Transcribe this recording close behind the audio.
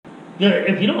Yeah,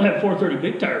 if you don't have 430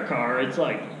 big tire car, it's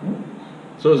like.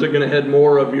 So is it going to head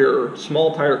more of your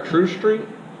small tire True Street?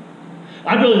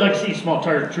 I'd really like to see small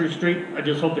tire True Street. I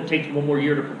just hope it takes one more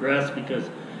year to progress because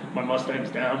my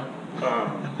Mustang's down.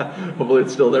 Hopefully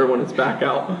it's still there when it's back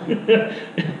out.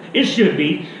 It should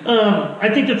be. I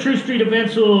think the True Street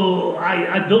events will.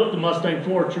 I built the Mustang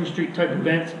for True Street type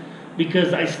events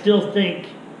because I still think,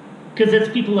 because it's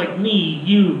people like me,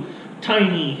 you,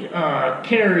 Tiny,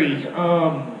 Carrie.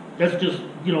 That's just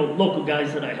local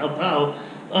guys that I help out.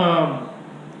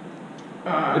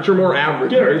 But you're more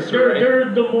average racer, right? They're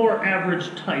the more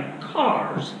average type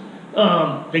cars.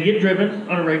 They get driven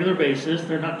on a regular basis.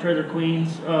 They're not trailer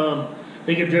queens.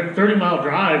 They get driven 30-mile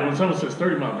drive. When someone says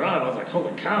 30-mile drive, I was like,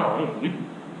 holy cow,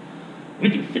 we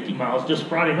do 50 miles just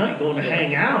Friday night going to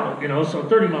hang out, so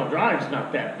 30-mile drive is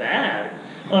not that bad.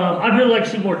 I'd really like to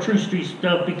see more True Street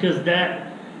stuff because the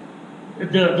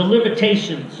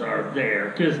limitations are there.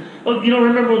 Because,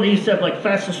 remember when they used to have like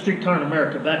fastest street car in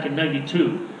America back in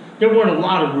 '92? There weren't a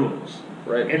lot of rules.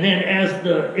 Right. And then as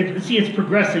it's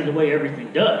progressing the way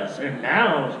everything does. And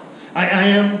now I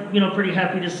am, pretty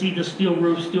happy to see the steel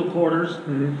roof, steel quarters.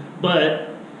 Mm-hmm. But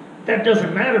that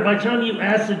doesn't matter. By the time you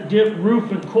acid dip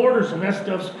roof and quarters and that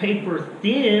stuff's paper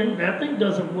thin, that thing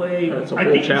doesn't weigh. It's a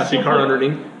full chassis car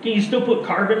underneath. Can you still put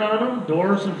carbon on them?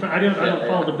 Doors and I don't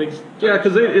follow the big. Yeah,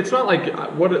 because it's not like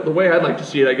the way I'd like to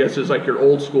see it, I guess, is like your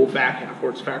old school back half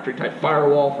where it's factory type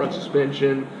firewall, front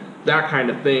suspension, that kind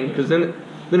of thing. Because then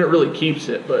it really keeps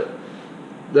it. But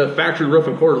the factory roof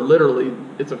and quarter, literally,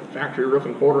 it's a factory roof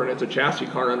and quarter and it's a chassis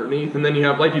car underneath. And then you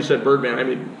have, like you said, Birdman. I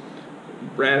mean,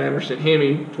 Brad Anderson,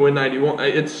 Hemi, Twin 91.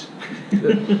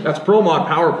 That's Pro Mod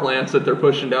power plants that they're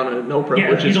pushing down in a no prep,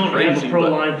 which is crazy. You don't have a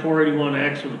Proline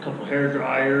 481X with a couple hair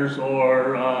dryers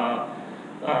or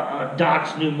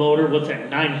Doc's new motor. What's that?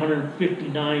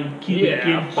 959 cubic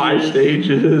inches. 5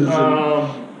 stages.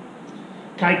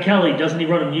 Kai Kelly, doesn't he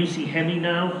run a Musi Hemi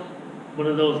now? One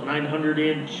of those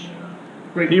 900-inch.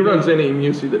 He runs any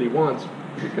Musi that he wants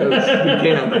because he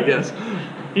can, I guess.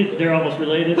 They're almost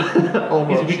related.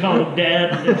 Almost. He's becoming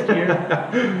dad next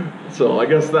year. So I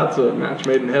guess that's a match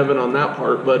made in heaven on that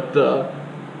part. But but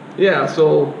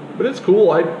it's cool.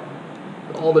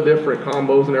 All the different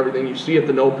combos and everything you see at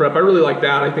the no prep, I really like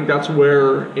that. I think that's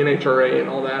where NHRA and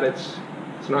all that, it's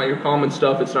not your common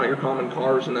stuff, it's not your common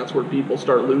cars, and that's where people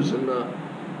start losing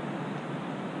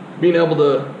being able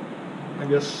to, I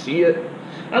guess, see it.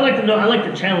 I like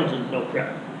the challenge of no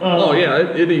prep.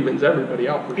 It evens everybody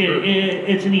out for sure.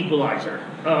 It's an equalizer,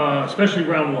 especially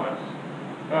round one.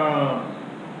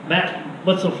 Matt,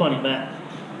 what's so funny, Matt?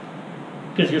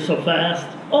 Because you're so fast.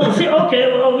 Oh, see,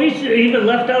 okay. Well, we should even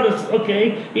left out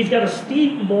he's got a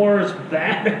Steve Morse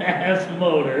badass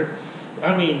motor.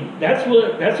 I mean, that's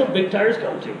what big tires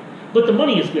go to. But the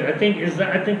money is good. I think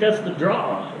that's the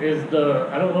draw. I don't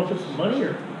know if it's the money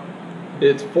or.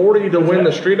 It's 40 to win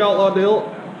the Street Outlaw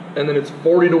deal. And then it's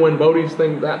 40 to win Bodie's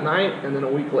thing that night, and then a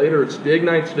week later it's Dig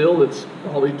Night still. It's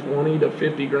probably 20 to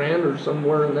 50 grand or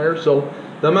somewhere in there. So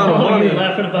the amount of money. You're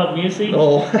laughing about Musi?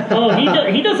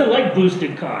 He doesn't like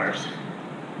boosted cars.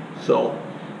 So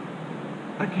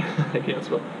I can't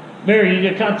spell. Barry, you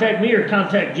gonna contact me or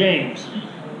contact James?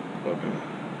 Okay.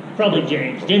 Probably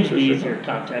James. James would be easier to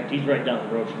contact. He's right down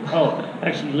the road from me.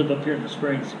 Actually, you live up here in the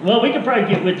Springs. Well, we could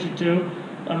probably get with you too.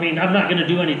 I mean, I'm not gonna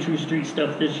do any True Street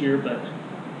stuff this year, but.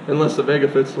 Unless the Vega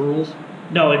fits the rules.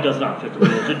 No, it does not fit the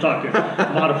rules. You're talking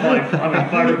modified,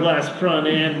 fiberglass front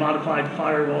end, modified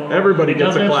firewall. Everybody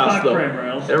gets a class, though. Frame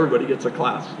rails. Everybody gets a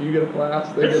class. You get a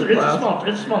class, they get a class.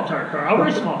 It's a small tire car. I'll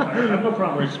race small tire. I have no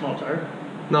problem racing small tire.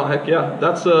 No, heck yeah.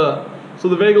 That's so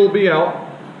the Vega will be out.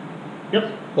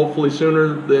 Yep. Hopefully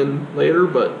sooner than later,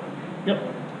 but yep,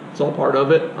 it's all part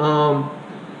of it.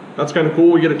 That's kind of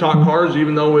cool. We get to talk cars,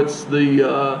 even though it's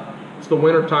the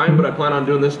winter time, but I plan on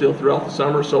doing this deal throughout the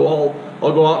summer. So I'll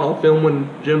go out and I'll film when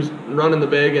Jim's running the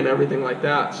big and everything like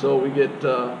that. So we get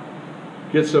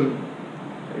some,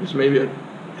 I guess maybe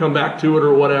come back to it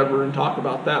or whatever and talk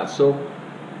about that. So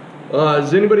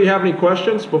does anybody have any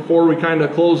questions before we kind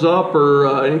of close up,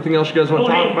 or anything else you guys want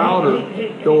to talk about or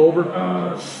go over?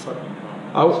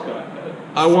 I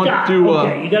want to.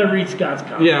 Okay, you got to read Scott's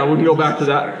comment. Yeah, we can go back to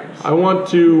that. I want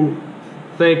to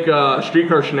thank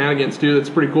Streetcar Shenanigans too. That's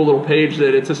a pretty cool little page.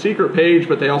 That it's a secret page,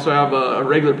 but they also have a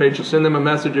regular page. So send them a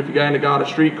message if you kind of got a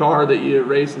street car that you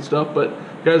race and stuff. But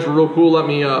you guys were real cool. Let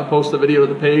me post the video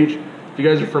to the page. If you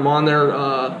guys are from on there,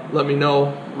 let me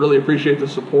know. Really appreciate the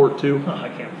support too. Oh, I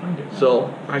can't find it.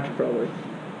 So I could probably.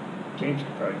 James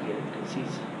could probably get it because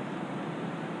he's.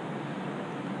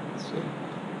 Let's see.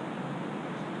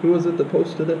 Who was it that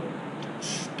posted it?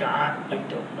 Scott. I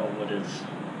don't know what his.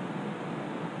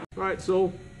 All right,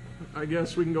 so I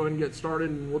guess we can go ahead and get started,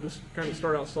 and we'll just kind of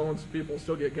start out slow so people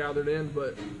still get gathered in.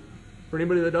 But for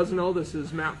anybody that doesn't know, this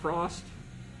is Matt Frost,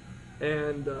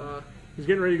 and he's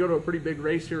getting ready to go to a pretty big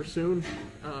race here soon.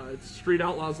 It's Street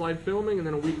Outlaws live filming, and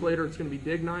then a week later it's going to be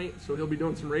Dig Night, so he'll be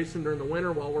doing some racing during the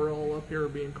winter while we're all up here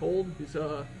being cold. He's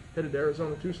headed to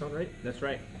Arizona, Tucson, right? That's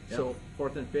right. Yep. So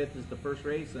 4th and 5th is the first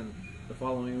race, and the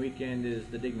following weekend is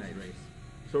the Dig Night race.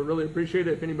 So really appreciate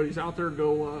it. If anybody's out there,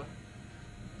 go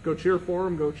cheer for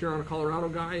him. Go cheer on a Colorado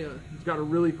guy. He's got a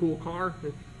really cool car.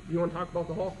 If you want to talk about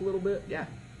the Hulk a little bit? Yeah.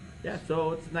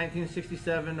 So it's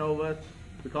 1967 Nova.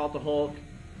 We call it the Hulk.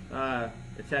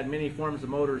 It's had many forms of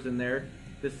motors in there.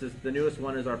 This is the newest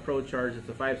one is our Pro Charge. It's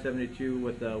a 572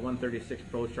 with a 136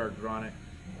 Pro Charger on it.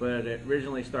 But it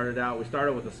originally started out. We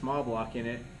started with a small block in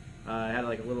it. It had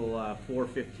like a little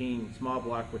 415 small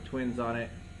block with twins on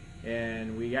it.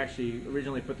 And we actually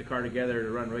originally put the car together to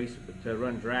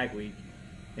run drag week.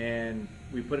 And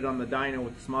we put it on the dyno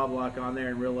with the small block on there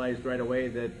and realized right away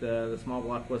that the small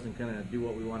block wasn't going to do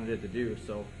what we wanted it to do.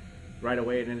 So right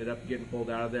away it ended up getting pulled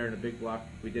out of there in a big block.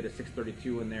 We did a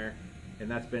 632 in there, and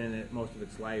that's been in it most of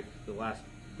its life, the last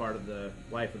part of the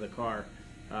life of the car.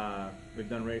 We've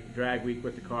done drag week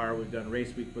with the car, we've done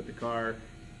race week with the car,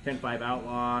 10.5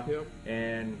 Outlaw, yep.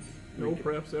 And no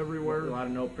preps everywhere. A lot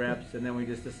of no preps, and then we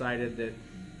just decided that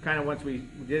kind of once we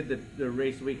did the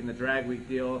race week and the drag week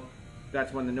deal,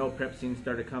 that's when the no prep scene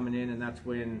started coming in, and that's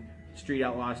when Street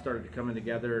Outlaws started coming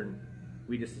together, and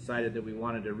we just decided that we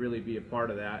wanted to really be a part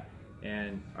of that.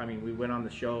 And I mean, we went on the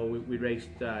show, we raced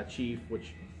Chief,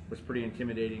 which was pretty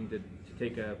intimidating to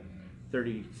take a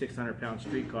 3,600 pound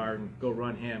street car and go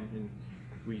run him. And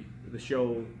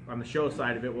on the show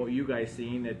side of it, what you guys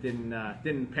seen, it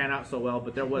didn't pan out so well,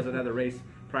 but there was another race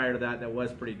prior to that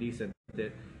was pretty decent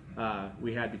that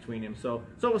we had between him. So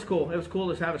it was cool. It was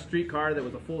cool to have a street car that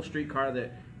was a full street car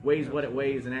that weighs what it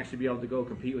weighs and actually be able to go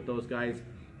compete with those guys.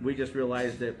 We just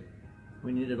realized that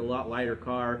we needed a lot lighter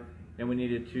car and we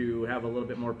needed to have a little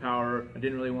bit more power. I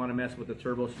didn't really want to mess with the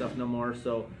turbo stuff no more,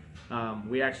 so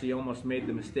we actually almost made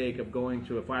the mistake of going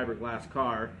to a fiberglass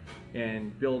car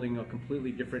and building a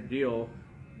completely different deal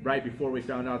right before we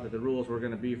found out that the rules were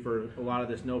going to be for a lot of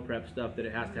this no prep stuff that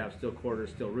it has to have steel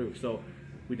quarters, steel roof. So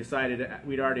we decided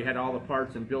we'd already had all the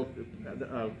parts and built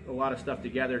a lot of stuff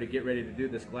together to get ready to do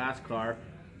this glass car,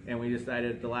 and we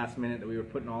decided at the last minute that we were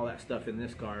putting all that stuff in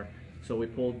this car. So we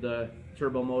pulled the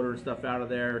turbo motor and stuff out of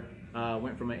there,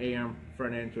 went from an AM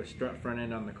front end to a strut front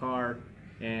end on the car,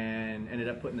 and ended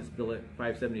up putting this billet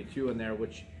 572 in there,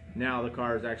 which now the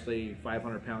car is actually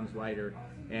 500 pounds lighter,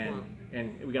 and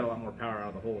we got a lot more power out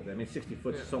of the hole with it. I mean, 60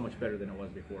 foot is so much better than it was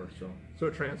before. So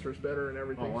it transfers better and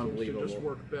everything seems to just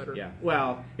work better. Yeah,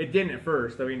 well, it didn't at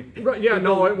first. I mean, right, yeah,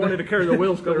 no, I wanted to carry the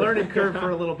wheels. The learning curve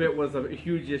for a little bit was a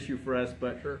huge issue for us,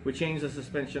 but sure. We changed the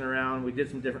suspension around. We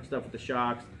did some different stuff with the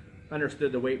shocks.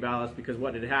 Understood the weight ballast, because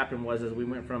what had happened was we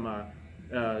went from a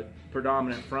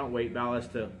predominant front weight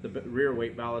ballast to the rear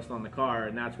weight ballast on the car,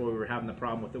 and that's where we were having the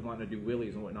problem with it wanting to do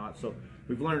wheelies and whatnot. So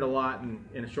we've learned a lot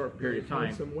in a short period of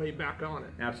time. Some weight back on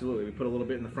it. Absolutely, we put a little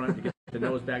bit in the front to get the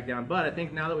nose back down, but I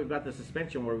think now that we've got the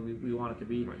suspension where we want it to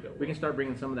be, we can start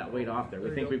bringing some of that weight off there.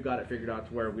 We think we've got it figured out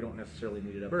to where we don't necessarily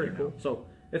need it up there. Very cool. So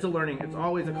it's a learning. It's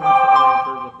always a constant learning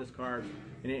curve with this car,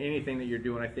 and anything that you're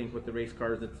doing. I think with the race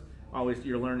cars, it's always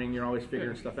you're learning. You're always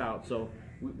figuring stuff out. So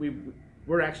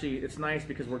we're actually, it's nice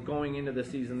because we're going into the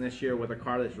season this year with a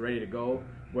car that's ready to go,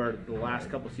 where the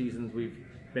last couple seasons we've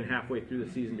been halfway through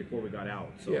the season before we got out.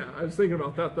 So yeah, I was thinking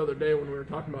about that the other day when we were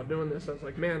talking about doing this. I was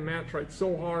like, man, Matt tried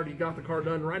so hard. He got the car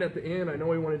done right at the end. I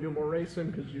know he wanted to do more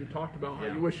racing because you talked about how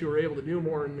you wish you were able to do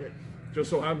more, and it just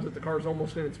so happens that the car's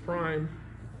almost in its prime.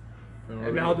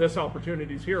 And now this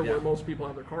opportunity's here where most people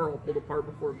have their car all pulled apart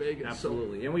before Vegas.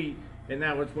 Absolutely. So. And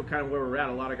that was what kind of where we're at.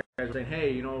 A lot of guys are saying,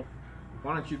 hey,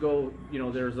 why don't you go,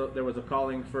 there was a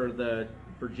calling for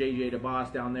JJ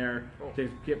DeBoss down there to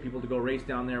get people to go race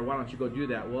down there. Why don't you go do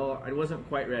that? Well, I wasn't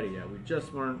quite ready yet. We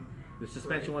just weren't, the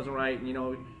suspension wasn't right.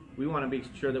 And, we want to make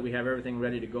sure that we have everything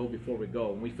ready to go before we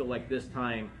go. And we feel like this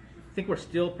time, I think we're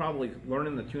still probably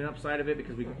learning the tune-up side of it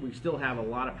because we still have a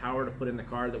lot of power to put in the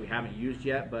car that we haven't used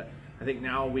yet. But I think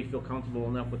now we feel comfortable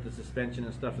enough with the suspension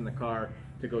and stuff in the car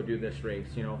to go do this race,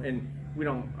 And we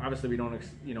don't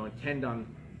intend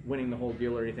on winning the whole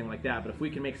deal or anything like that. But if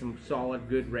we can make some solid,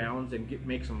 good rounds and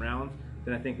make some rounds,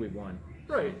 then I think we've won.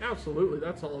 Right, absolutely.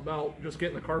 That's all about just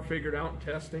getting the car figured out and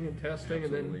testing,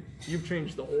 absolutely. And then you've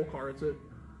changed the whole car. It's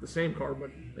the same car, but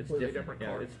it's different.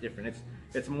 Yeah, it's different.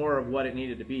 It's more of what it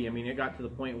needed to be. I mean, it got to the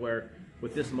point where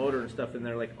with this motor and stuff in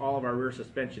there, like all of our rear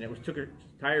suspension,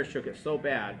 tires shook it so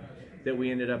bad that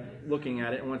we ended up looking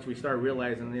at it. And once we started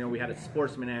realizing, we had a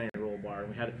Sportsman anti-roll bar,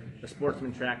 and we had a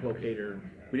Sportsman track locator.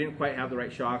 We didn't quite have the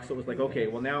right shocks, so it was like, okay,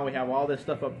 well now we have all this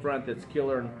stuff up front that's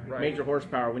killer and major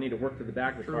horsepower. We need to work to the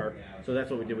back of the car. So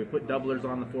that's what we did. We put doublers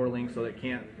on the 4-link so that it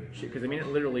can't, because I mean, it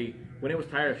literally, when it was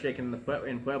tire shaking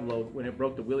in Pueblo, when it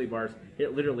broke the wheelie bars,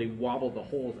 it literally wobbled the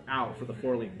holes out for the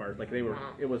 4-link bars. Like they were,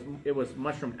 it was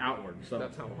mushroomed outward. So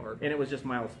That's how hard. And it was just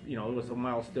miles, it was a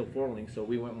mild steel 4-link. So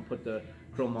we went and put the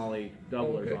chromoly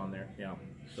doublers on there. Yeah.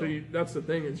 So that's the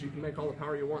thing, is you can make all the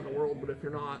power you want in the world, but if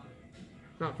you're not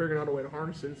figuring out a way to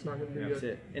harness it, it's not going to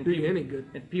do you any good.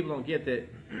 And people don't get that.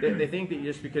 They think that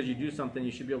just because you do something,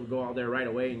 you should be able to go out there right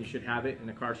away and you should have it, and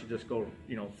the car should just go,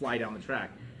 fly down the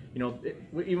track.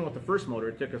 Even with the first motor,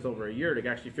 it took us over a year to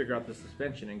actually figure out the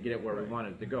suspension and get it where we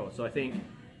wanted it to go. So I think,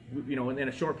 in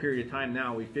a short period of time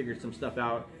now, we figured some stuff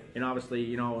out. And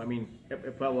obviously,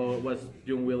 at Pueblo, it was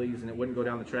doing wheelies and it wouldn't go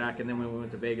down the track. And then when we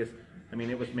went to Vegas,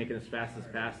 it was making as fast as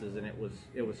passes, and it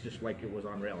was just like it was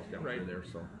on rails down through there.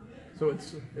 So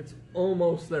it's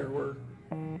almost there. We're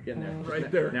getting there. Right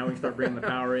there. Now we can start bringing the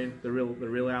power in. The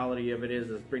reality of it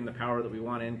is bring the power that we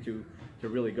want in to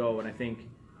really go. And I think,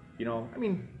 don't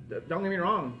get me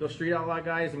wrong, those Street Outlaw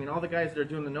guys, all the guys that are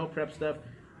doing the no prep stuff,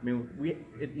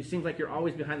 it seems like you're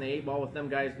always behind the 8 ball with them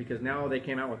guys, because now they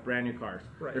came out with brand new cars.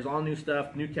 Right. There's all new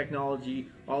stuff, new technology,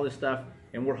 all this stuff.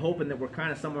 And we're hoping that we're kind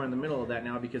of somewhere in the middle of that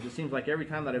now, because it seems like every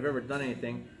time that I've ever done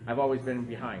anything, I've always been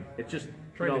behind. It's just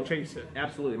trying to chase it.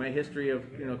 Absolutely. My history of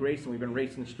racing, we've been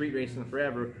racing, street racing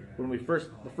forever. When the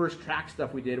first track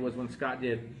stuff we did was when Scott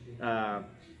did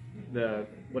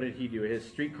what did he do? His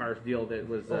street cars deal that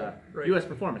was U.S.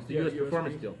 Performance, the U.S.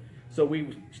 Performance deal. So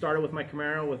we started with my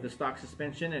Camaro with the stock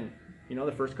suspension, and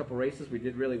the first couple races we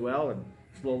did really well, and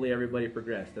slowly everybody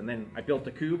progressed. And then I built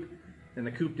the coupe. And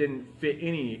the coupe didn't fit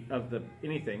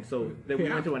anything, so then we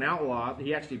went to an outlaw.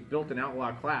 He actually built an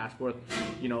outlaw class where,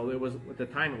 it was at the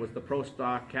time it was the pro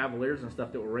stock Cavaliers and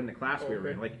stuff that were in the class we were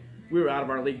in. Like we were out of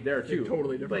our league there too.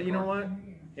 Totally different. But you know what?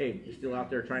 Hey, you're still out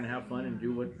there trying to have fun and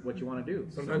do what you want to do.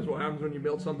 Sometimes what happens when you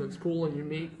build something that's cool and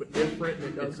unique but different, and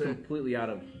it doesn't. It's completely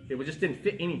it just didn't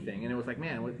fit anything, and it was like,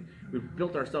 man, we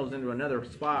built ourselves into another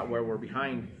spot where we're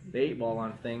behind the 8 ball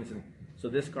on things, and so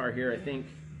this car here, I think.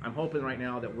 I'm hoping right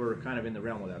now that we're kind of in the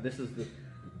realm of that. This is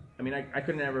I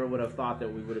could never would have thought that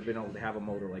we would have been able to have a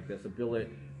motor like this, a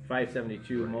billet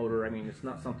 572 motor. It's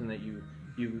not something that you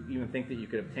even think that you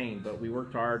could obtain, but we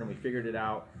worked hard and we figured it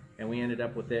out, and we ended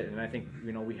up with it. And I think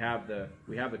we have the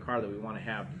car that we want to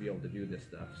have to be able to do this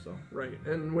stuff. So right.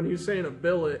 And when you're saying a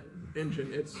billet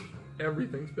engine,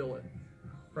 everything's billet.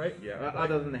 Right? Yeah.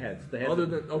 Other than the heads. The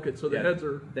heads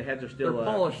are still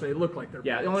polished. They look like they're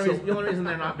billet. The only reason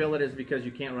they're not billet is because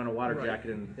you can't run a water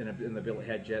jacket in the billet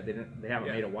head jet. They haven't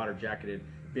made a water jacketed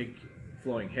big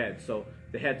flowing head. So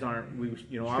the heads aren't.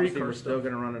 Obviously we're still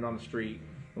going to run it on the street.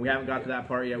 And we haven't got to that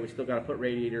part yet. We still got to put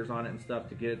radiators on it and stuff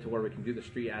to get it to where we can do the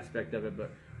street aspect of it.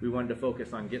 But we wanted to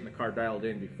focus on getting the car dialed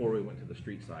in before we went to the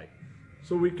street side.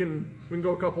 So we can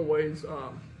go a couple ways.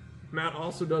 Matt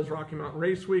also does Rocky Mountain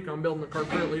Race Week. I'm building the car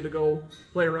currently to go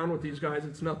play around with these guys.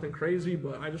 It's nothing crazy,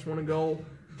 but I just want to go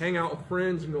hang out with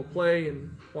friends and go play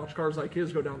and watch cars like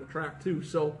his go down the track too.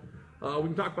 So we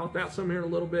can talk about that some here in a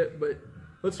little bit, but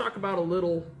let's talk about a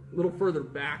little further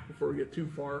back before we get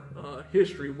too far.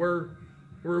 History. Where'd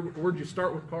you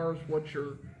start with cars? What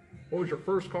was your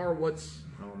first car?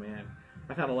 Oh man.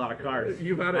 I've had a lot of cars.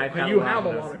 You have a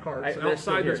lot of cars.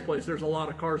 Outside this place, there's a lot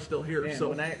of cars still here.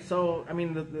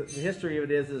 Man, the history of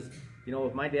it is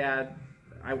with my dad,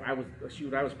 I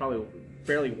was probably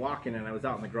barely walking, and I was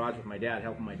out in the garage with my dad,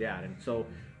 helping my dad. And so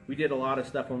we did a lot of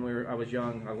stuff when I was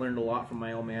young. I learned a lot from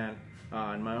my old man.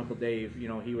 And my Uncle Dave, he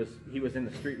was in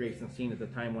the street racing scene at the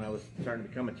time when I was starting to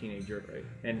become a teenager. Right.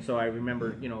 And so I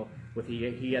remember,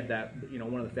 he had that,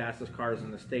 one of the fastest cars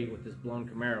in the state with this blown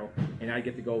Camaro, and I'd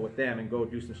get to go with them and go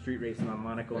do some street racing on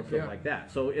Monaco and stuff like that.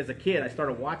 So as a kid, I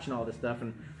started watching all this stuff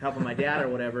and helping my dad or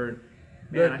whatever. And,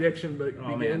 the addiction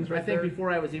begins right I think there.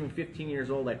 Before I was even 15 years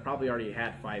old, I probably already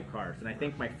had 5 cars. And I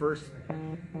think the first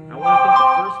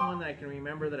one that I can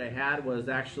remember that I had was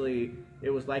actually, it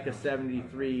was like a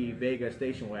 73 Vega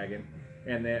station wagon.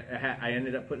 And I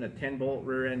ended up putting a 10-bolt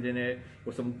rear end in it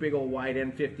with some big old wide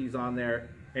N50s on there.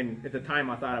 And at the time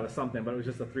I thought it was something, but it was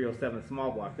just a 307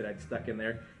 small block that I'd stuck in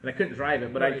there. And I couldn't drive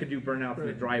it, but I could do burnouts in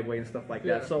the driveway and stuff like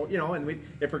that. So,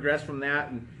 it progressed from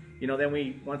that. And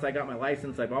then once I got my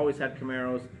license, I've always had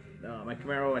Camaros. My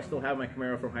Camaro, I still have my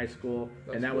Camaro from high school,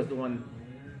 and that was the one.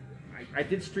 I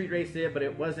did street race it, but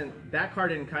it wasn't. That car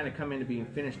didn't kind of come into being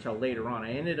finished till later on.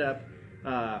 I ended up,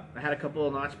 I had a couple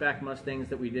of notchback Mustangs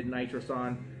that we did nitrous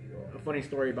on funny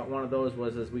story about one of those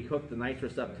was as we hooked the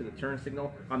nitrous up to the turn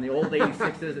signal on the old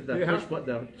 86s. The Yeah. push, but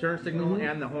the turn signal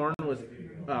and the horn was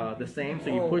the same,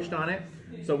 so you pushed on it.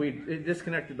 So it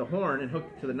disconnected the horn and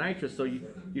hooked it to the nitrous. So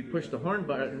you'd push the horn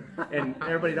button, and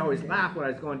everybody'd always laugh when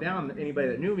I was going down. Anybody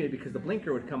that knew me, because the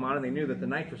blinker would come on and they knew that the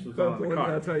nitrous was on the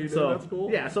car. That's how you did it. So That's cool.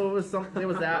 yeah, so it was something. It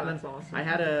was that. And That's then awesome. I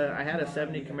had a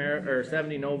 70 Camaro or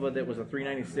 70 Nova that was a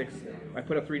 396. I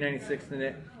put a 396 in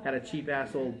it. Had a cheap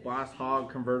ass old Boss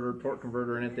Hog converter, torque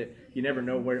converter in it that you never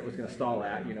know where it was going to stall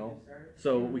at, you know.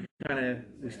 So we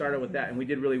started with that, and we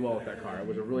did really well with that car. It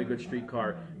was a really good street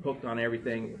car, hooked on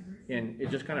everything, and it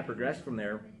just kind of progressed from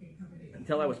there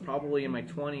until I was probably in my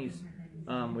 20s.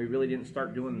 We really didn't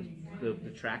start doing the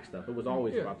track stuff. It was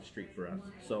always about the street for us.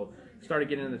 So started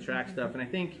getting into the track stuff, and I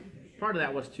think part of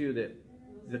that was too that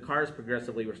the cars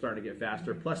progressively were starting to get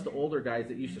faster. Plus, the older guys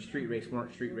that used to street race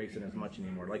weren't street racing as much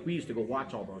anymore. Like, we used to go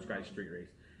watch all those guys street race,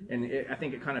 and I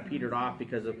think it kind of petered off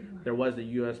because there was the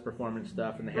U.S. performance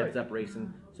stuff and the heads-up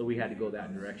racing, so we had to go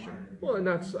that direction. Well, and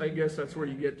I guess that's where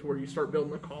you get to where you start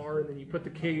building the car, and then you put the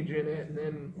cage in it, and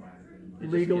then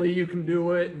legally you can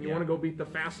do it, and you want to go beat the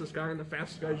fastest guy, and the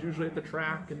fastest guy's usually at the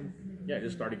track, and yeah, it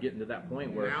just started getting to that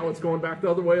point where now it's going back the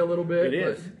other way a little bit.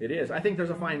 It is. I think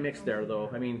there's a fine mix there, though.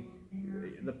 I mean,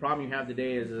 the problem you have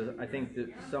today is I think that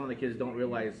some of the kids don't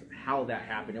realize how that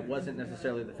happened. It wasn't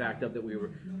necessarily the fact of that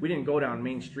we didn't go down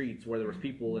main streets where there was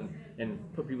people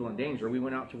and put people in danger. We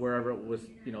went out to wherever it was,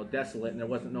 you know, desolate and there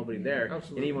wasn't nobody there.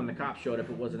 Absolutely. And even when the cops showed up,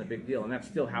 it wasn't a big deal. And that's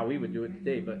still how we would do it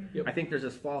today. But I think there's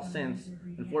this false sense,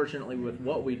 unfortunately, with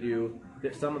what we do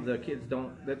that some of the kids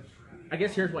don't. That I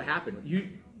guess here's what happened.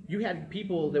 You had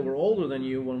people that were older than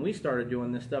you when we started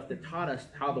doing this stuff that taught us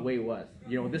how the way was.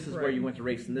 You know, this is where you went to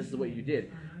race and this is what you did.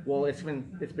 Well, it's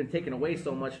been taken away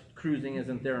so much. Cruising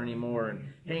isn't there anymore, and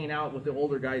hanging out with the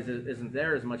older guys isn't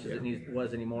there as much as it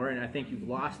was anymore. And I think you've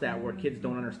lost that where kids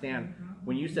don't understand.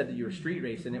 When you said that you were street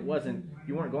racing,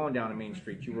 you weren't going down a main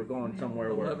street. You were going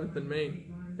somewhere where 11th and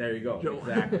Main. There you go. Joe.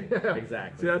 Exactly. Yeah.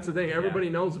 Exactly. See, that's the thing. Everybody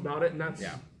knows about it, and that's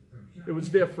it was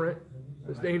different.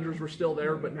 Those dangers were still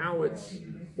there, but now it's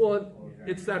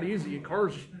that easy.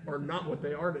 Cars are not what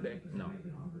they are today. No.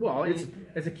 Well,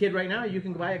 as a kid right now, you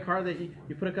can buy a car that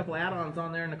you put a couple add-ons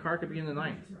on there, and the car could be in the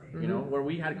 9s. You know, where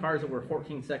we had cars that were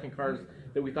 14-second cars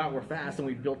that we thought were fast, and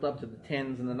we built up to the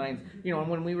 10s and the 9s. You know, and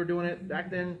when we were doing it back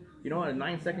then, you know, a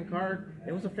 9-second car,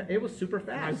 it was super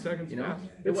fast. 9 seconds you know? fast.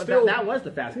 It It's was, still that was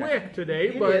the fast car. quick today,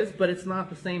 It but is, but it's not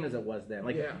the same as it was then.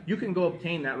 Like you can go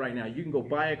obtain that right now. You can go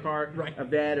buy a car, a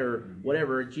Vet or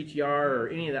whatever, a GTR or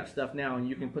any of that stuff now, and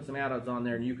you can put some add-ons on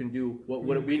there, and you can do what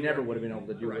we never would have been able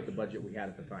to do with the budget we had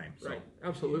at the time. So. Right,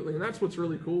 absolutely, and that's what's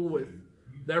really cool with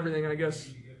everything. I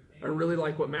guess I really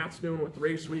like what Matt's doing with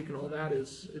Race Week and all that.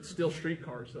 Is it's still street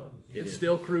cars though. It's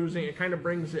still cruising. It kind of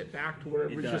brings it back to where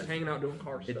everybody's just hanging out doing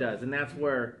car stuff. It does, and that's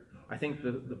where I think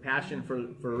the passion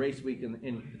for Race Week and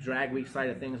the drag week side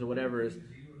of things or whatever is,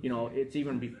 you know, it's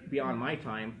even beyond my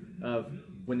time of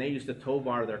when they used to tow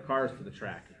bar their cars to the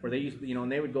track, or they used to, you know,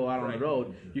 and they would go out on the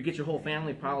road. You get your whole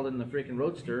family piled in the freaking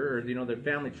roadster, or you know, the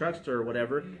family truckster or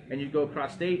whatever, and you'd go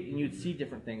across state and you'd see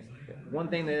different things. One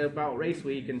thing that about Race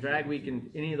Week and drag week and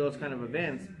any of those kind of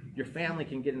events, your family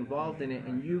can get involved in it,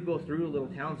 and you go through little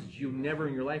towns that you never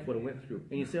in your life would have went through,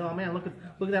 and you say, oh man, look at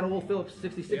that old Phillips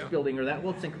 66 building, or that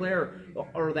old Sinclair,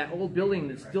 or that old building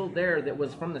that's still there that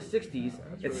was from the 60s.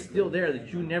 It's still there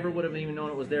that you never would have even known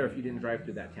it was there if you didn't drive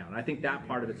through that town. I think that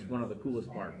part of it's one of the coolest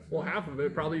parts. Well, half of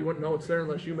it probably you wouldn't know it's there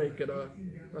unless you make it a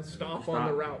stop on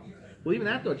the route. Well, even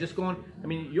that though, just going, I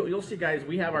mean, you'll see guys,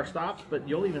 we have our stops, but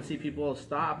you'll even see people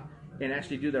stop and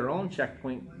actually do their own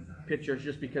checkpoint pictures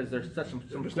just because there's such some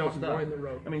cool stuff. The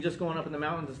road. I mean, just going up in the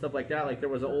mountains and stuff like that. Like there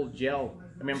was an old jail.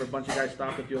 I remember a bunch of guys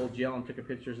stopped at the old jail and took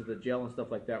pictures of the jail and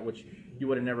stuff like that, which you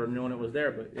would have never known it was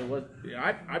there. But it was.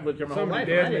 I've lived here my whole life.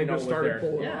 Did, and I didn't know it just was started there.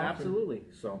 pulling Yeah, off absolutely.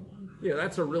 So. Yeah,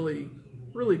 that's a really,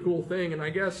 really cool thing. And I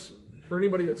guess for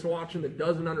anybody that's watching that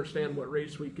doesn't understand what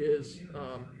Race Week is,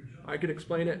 I could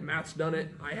explain it. Matt's done it.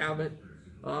 I haven't.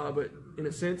 But in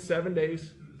a sense, 7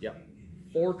 days. Yep.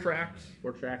 4 tracks.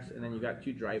 4 tracks, and then you got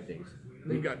 2 drive days.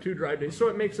 Then you got 2 drive days, so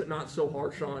it makes it not so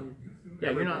harsh on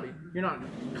everybody. You're not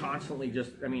constantly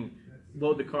just, I mean,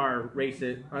 load the car, race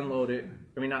it, unload it.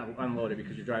 I mean, not unload it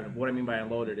because you're driving. What I mean by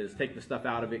unload it is take the stuff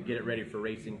out of it, get it ready for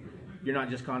racing. You're not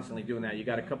just constantly doing that. You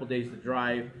got a couple days to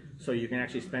drive so you can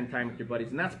actually spend time with your buddies.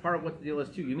 And that's part of what the deal is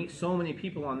too. You meet so many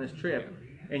people on this trip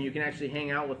and you can actually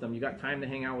hang out with them. You got time to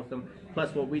hang out with them.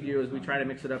 Plus what we do is we try to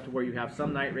mix it up to where you have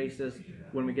some night races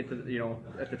when we get to, you know,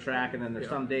 at the track, and then there's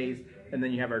some days, and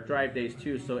then you have our drive days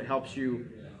too, so it helps you.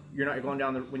 You're not going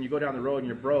down when you go down the road and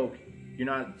you're broke, you're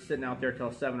not sitting out there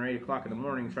till 7 or 8 o'clock in the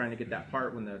morning trying to get that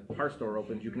part when the parts store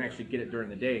opens. You can actually get it during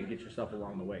the day and get yourself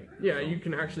along the way. Yeah, you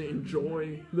can actually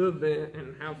enjoy the event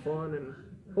and have fun and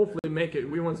hopefully make it.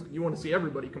 You want to see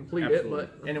everybody complete Absolutely.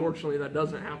 it, but unfortunately that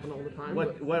doesn't happen all the time.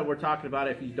 What we're talking about,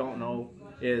 if you don't know,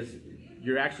 is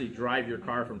you actually drive your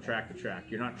car from track to track.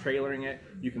 You're not trailering it.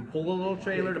 You can pull a little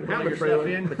trailer to put all your stuff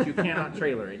in, but you cannot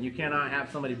trailer it. And you cannot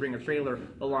have somebody bring a trailer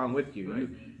along with you. Right.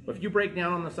 If you break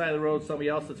down on the side of the road, somebody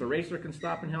else that's a racer can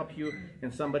stop and help you,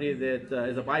 and somebody that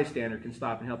is a bystander can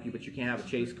stop and help you, but you can't have a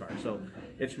chase car. So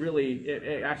it's really,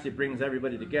 it actually brings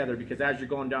everybody together, because as you're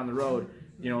going down the road,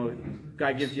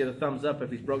 guy gives you the thumbs up.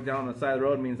 If he's broke down on the side of the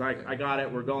road, it means I got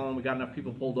it, we're going, we got enough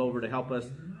people pulled over to help us,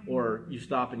 or you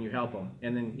stop and you help them.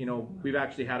 And then, we've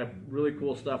actually had a really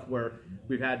cool stuff where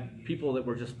we've had people that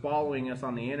were just following us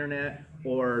on the internet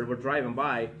or were driving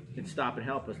by and stop and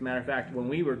help us. Matter of fact, when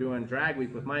we were doing drag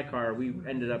week with my car, we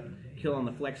ended up killing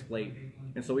the flex plate.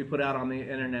 And so we put out on the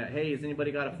internet, hey, has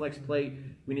anybody got a flex plate?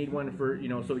 We need one for,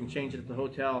 so we can change it at the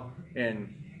hotel.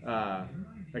 And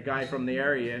a guy from the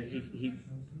area, he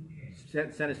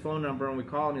sent his phone number, and we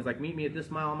called him. He's like, meet me at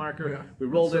this mile marker. Yeah, we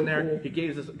rolled in there. cool. He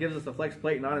gives us the flex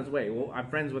plate and on his way. Well, I'm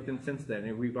friends with him since then,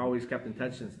 and we've always kept in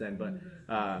touch since then.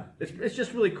 But it's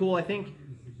just really cool. I think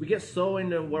we get so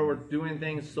into where we're doing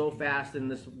things so fast in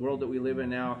this world that we live in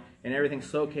now, and everything's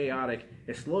so chaotic.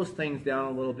 It slows things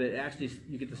down a little bit. Actually,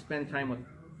 you get to spend time with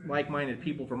like-minded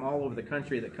people from all over the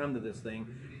country that come to this thing,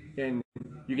 and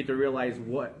you get to realize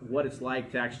what it's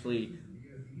like to actually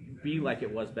be like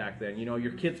it was back then.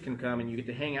 Your kids can come and you get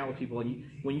to hang out with people, and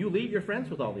when you leave, you're friends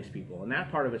with all these people, and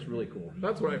that part of it's really cool.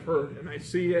 That's what I've heard, and I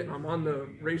see it. I'm on the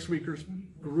Race Weekers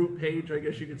group page, I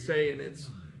guess you could say, and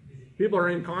people are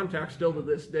in contact still to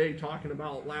this day talking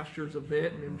about last year's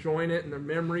event and enjoying it and their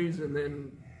memories, and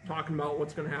then talking about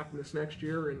what's going to happen this next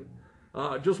year.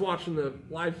 And just watching the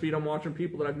live feed, I'm watching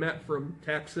people that I've met from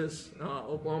Texas,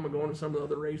 Oklahoma, going to some of the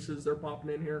other races. They're popping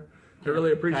in here. I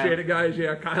really appreciate it, guys.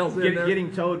 Yeah, Kyle's in there.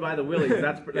 Getting towed by the Willies.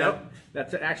 Yep.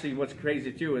 That's actually what's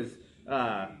crazy too. Is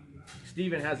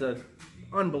Steven has a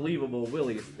unbelievable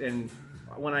Willys, and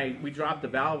when we dropped the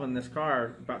valve in this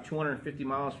car about 250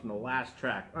 miles from the last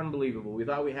track, unbelievable. We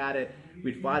thought we had it.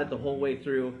 We'd fought it the whole way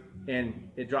through,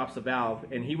 and it drops the valve,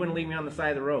 and he wouldn't leave me on the side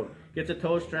of the road. Gets a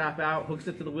tow strap out, hooks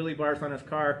it to the wheelie bars on his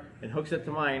car, and hooks it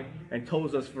to mine, and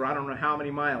tows us for I don't know how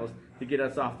many miles to get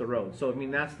us off the road. So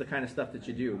that's the kind of stuff that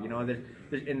you do.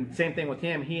 And same thing with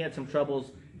him. He had some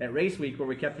troubles at race week where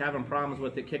we kept having problems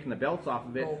with it kicking the belts off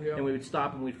of it, and we would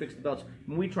stop and we'd fix the belts.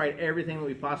 And we tried everything that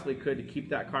we possibly could to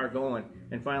keep that car going.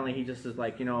 And finally, he just is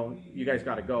like, you guys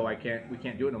got to go. We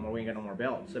can't do it no more. We ain't got no more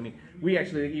belts. We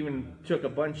actually even took a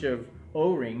bunch of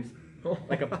O-rings,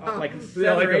 like 7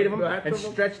 or 8 of them, and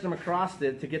stretched them across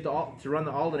it to get to run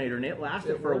the alternator, and it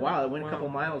lasted for a while. It went a couple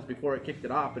miles before it kicked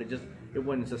it off, but it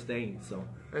wouldn't sustain. So,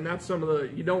 and that's some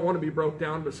of you don't want to be broke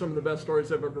down, but some of the best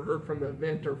stories I've ever heard from the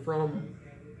event are from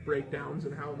breakdowns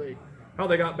and how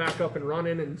they got back up and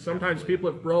running. And sometimes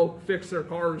people have fixed their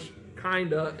cars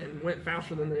kinda and went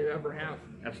faster than they ever have.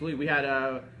 Absolutely. We had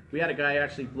a guy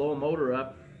actually blow a motor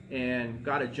up and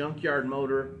got a junkyard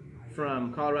motor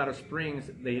from Colorado Springs.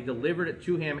 They delivered it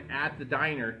to him at the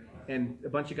diner, and a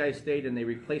bunch of guys stayed and they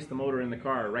replaced the motor in the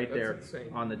car right there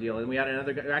on the deal. And we had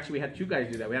another guy, actually we had 2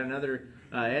 guys do that. We had another,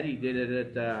 Eddie did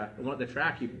it at one of the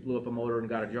track. He blew up a motor and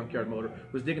got a junkyard motor,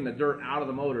 was digging the dirt out of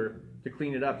the motor to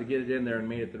clean it up, to get it in there, and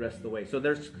made it the rest of the way. So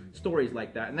there's stories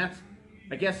like that. And that's,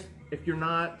 I guess, if you're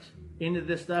not into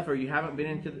this stuff or you haven't been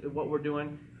into what we're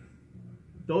doing,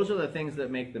 those are the things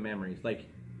that make the memories. Like,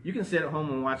 you can sit at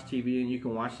home and watch TV and you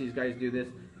can watch these guys do this,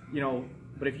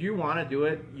 but if you want to do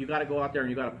it, you got to go out there and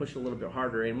you got to push a little bit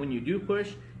harder. And when you do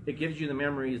push, it gives you the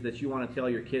memories that you want to tell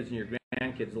your kids and your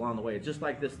grandkids along the way. It's just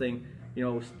like this thing,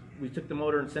 we took the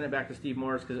motor and sent it back to Steve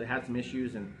Morris because it had some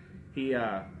issues, and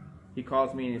he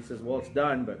calls me and he says, well, it's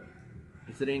done, but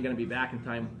he said it ain't going to be back in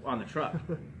time on the truck.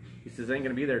 He says it ain't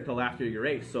going to be there till after your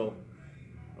race. So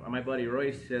my buddy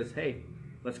Royce says, hey,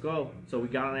 let's go. So we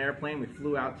got on an airplane, we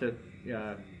flew out to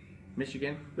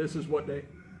Michigan. This is what day?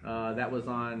 That was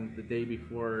on the day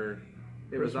before.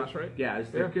 Christmas, right? Yeah,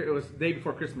 it was the day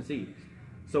before Christmas Eve.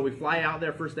 So we fly out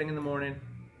there first thing in the morning.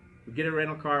 We get a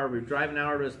rental car. We drive an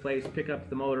hour to his place, pick up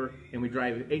the motor, and we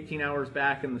drive 18 hours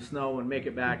back in the snow and make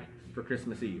it back for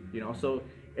Christmas Eve. So,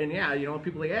 and yeah,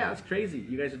 people are like, yeah, that's crazy.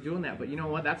 You guys are doing that, but you know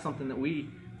what? That's something that we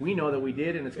know that we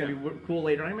did, and it's gonna be cool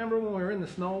later. I remember when we were in the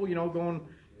snow, going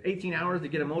 18 hours to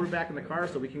get a motor back in the car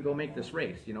so we can go make this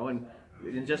race,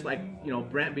 and just like,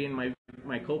 Brent being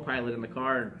my co-pilot in the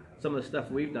car and some of the stuff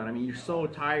we've done. I mean, you're so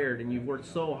tired and you've worked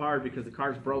so hard because the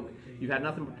car's broke. You've had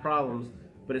nothing but problems,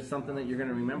 but it's something that you're going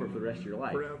to remember for the rest of your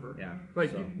life. Forever. Yeah.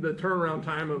 Like so. the turnaround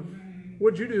time of,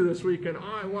 what'd you do this weekend?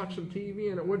 Oh, I watched some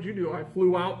TV, and what'd you do? I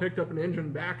flew out, picked up an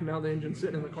engine back, and now the engine's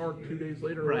sitting in the car 2 days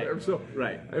later or Right. whatever. So,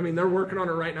 Right. I mean, they're working on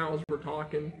it right now as we're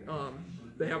talking.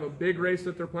 They have a big race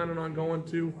that they're planning on going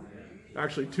to.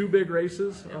 Actually, 2 big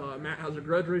races. Matt has a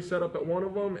grudge race set up at one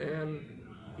of them, and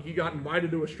he got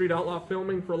invited to a Street Outlaw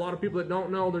filming. For a lot of people that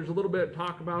don't know, there's a little bit of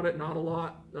talk about it, not a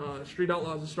lot. Street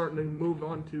Outlaws is starting to move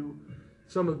on to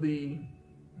some of the,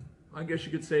 I guess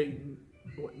you could say,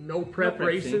 no prep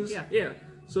races. Scene, Yeah.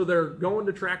 So they're going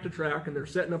to track, and they're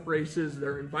setting up races.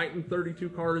 They're inviting 32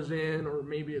 cars in, or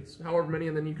maybe it's however many,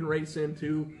 and then you can race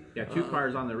into. Yeah, 2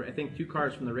 cars on the. I think 2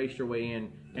 cars from the race your way in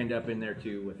end up in there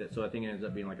too with it. So I think it ends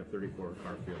up being like a 34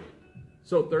 car field.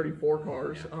 So 34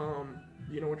 cars.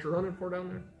 You know what you're running for down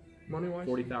there, money wise?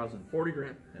 40,000. 40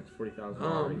 grand. That's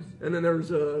 $40,000. And then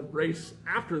there's a race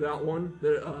after that one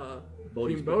that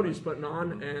Team Bodie's putting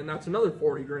on, and that's another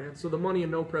 40 grand. So the money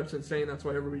in no prep's insane. That's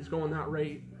why everybody's going that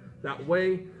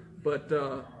way. But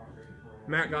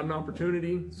Matt got an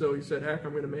opportunity, so he said, "Heck,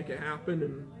 I'm going to make it happen."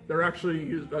 And they're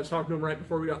actually, I was talking to him right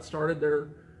before we got started. They're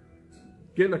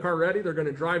getting the car ready. They're going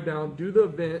to drive down, do the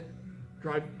event,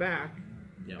 drive back,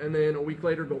 and then a week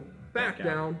later go back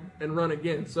down and run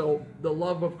again. So the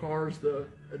love of cars, the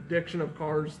addiction of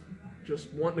cars,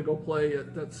 just wanting to go play,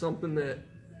 that's something that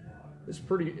is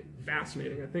pretty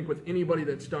fascinating, I think, with anybody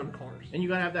that's done cars. And you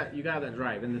gotta have that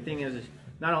drive. And the thing is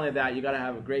not only that, you gotta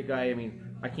have a great guy. I mean,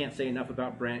 I can't say enough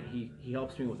about Brent. He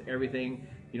helps me with everything.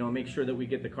 You know, make sure that we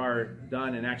get the car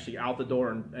done and actually out the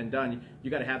door and done.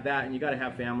 You gotta have that, and you gotta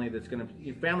have family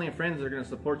family and friends that are gonna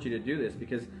support you to do this,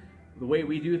 because the way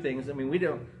we do things, I mean,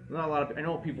 not a lot of, I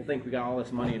know people think we got all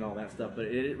this money and all that stuff, but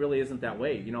it really isn't that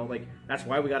way. You know, like, that's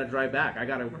why we got to drive back.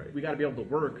 We got to be able to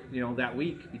work, you know, that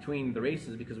week between the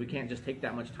races, because we can't just take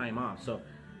that much time off. So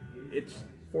it's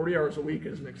 40 hours a week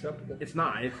isn't acceptable. It's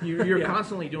not. You're Yeah.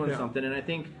 constantly doing something, and I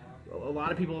think a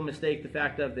lot of people mistake the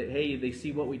fact of that, hey, they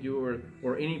see what we do,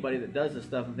 or anybody that does this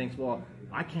stuff and thinks, well,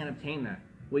 I can't obtain that.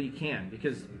 Well, you can,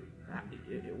 because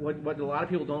what a lot of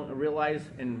people don't realize,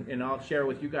 and I'll share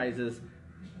with you guys, is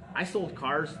I sold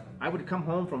cars. I would come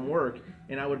home from work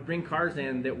and I would bring cars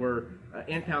in that were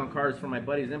impound cars from my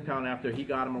buddy's impound after he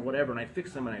got them or whatever, and I'd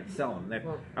fix them and I'd sell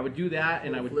them. I would do that,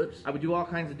 and I would do all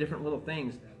kinds of different little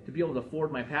things to be able to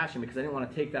afford my passion, because I didn't want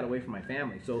to take that away from my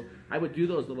family. So I would do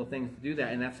those little things to do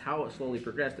that, and that's how it slowly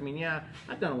progressed. I mean, yeah,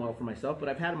 I've done well for myself, but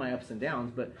I've had my ups and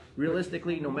downs. But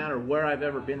realistically, no matter where I've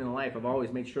ever been in life, I've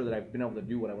always made sure that I've been able to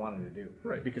do what I wanted to do.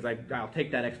 Right. Because I'll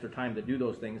take that extra time to do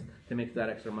those things to make that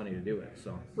extra money to do it.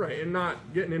 So. Right, and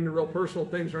not getting into real personal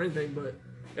things or anything, but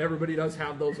everybody does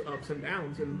have those ups and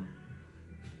downs, and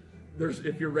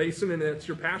if you're racing and it's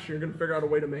your passion, you're going to figure out a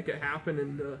way to make it happen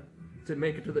and to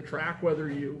make it to the track,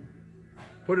 whether you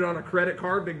put it on a credit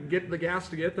card to get the gas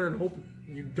to get there and hope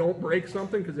you don't break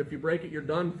something, because if you break it, you're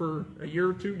done for a year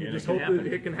or two. You just hope that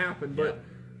it can happen. But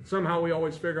somehow we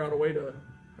always figure out a way to,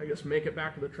 I guess, make it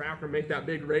back to the track or make that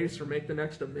big race or make the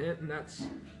next event, and it's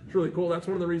really cool. That's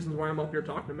one of the reasons why I'm up here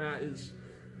talking to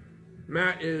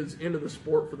Matt is into the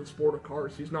sport for the sport of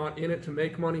cars. He's not in it to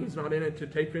make money. He's not in it to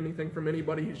take anything from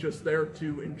anybody. He's just there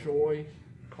to enjoy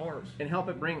cars And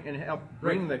help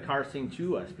bring the car scene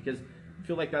to us, because I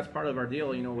feel like that's part of our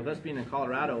deal. You know, with us being in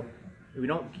Colorado, we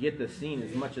don't get the scene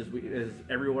as much as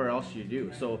everywhere else you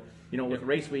do. So, you know, with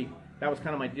Race Week, that was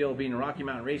kind of my deal being a Rocky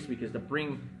Mountain Race Week, is to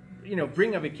bring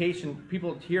a vacation,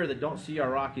 people here that don't see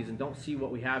our Rockies and don't see what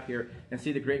we have here and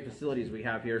see the great facilities we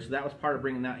have here. So that was part of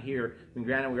bringing that here. I mean,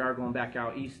 granted, we are going back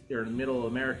out east or middle of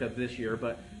America this year,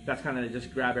 but that's kind of to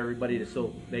just grab everybody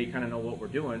so they kind of know what we're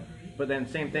doing. But then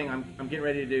same thing, I'm getting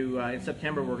ready to do, in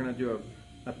September, we're going to do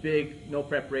a big no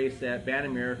prep race at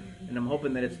Bannermere, and I'm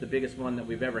hoping that it's the biggest one that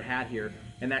we've ever had here.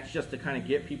 And that's just to kind of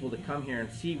get people to come here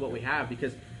and see what we have,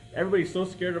 because everybody's so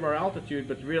scared of our altitude,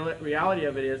 but the reality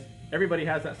of it is everybody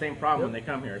has that same problem when they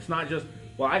come here. It's not just,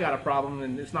 well, I got a problem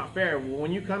and it's not fair. Well,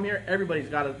 when you come here, everybody's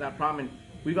got that problem. And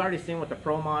we've already seen what the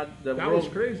Pro Mod, was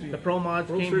crazy. The Pro Mods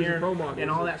World came Series here Pro Mod and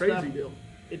all that crazy stuff. Deal.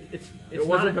 It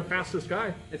wasn't the fastest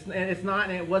guy.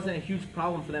 It wasn't a huge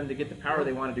problem for them to get the power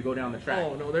they wanted to go down the track.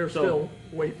 Oh no, they're still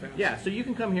way fast. Yeah, so you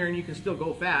can come here and you can still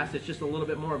go fast. It's just a little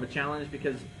bit more of a challenge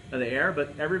because of the air,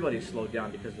 but everybody's slowed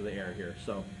down because of the air here.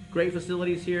 So great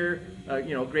facilities here,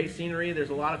 great scenery. There's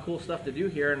a lot of cool stuff to do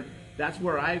here, and that's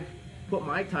where I've put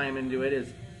my time into it.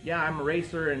 Is I'm a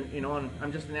racer, and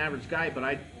I'm just an average guy, but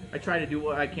I try to do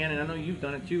what I can, and I know you've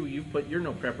done it too. You've put your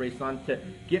no prep race on to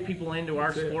get people into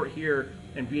our sport here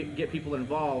and get people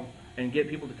involved and get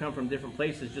people to come from different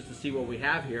places just to see what we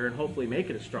have here and hopefully make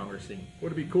it a stronger scene.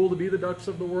 Would it be cool to be the Ducks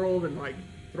of the world and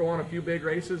throw on a few big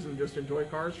races and just enjoy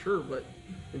cars, sure. But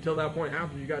until that point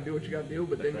happens, you got to do what you got to do.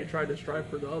 But then you try to strive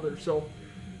for the other. So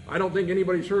I don't think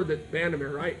anybody's heard that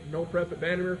Bandimere, right? No prep at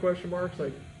Bandimere, question marks?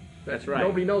 Like, That's right.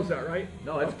 Nobody knows that, right?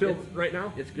 No, it's right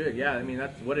now. It's good. Yeah, I mean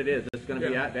that's what it is. It's going to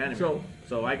be at Bandimere.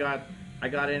 So I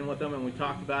got in with them and we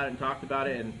talked about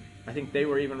it, and I think they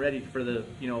were even ready for the,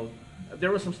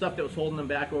 there was some stuff that was holding them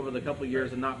back over the couple of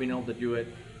years and not being able to do it.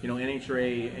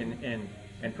 NHRA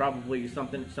and probably some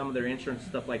of their insurance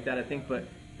stuff like that. I think, but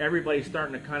everybody's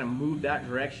starting to kind of move that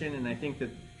direction, and I think that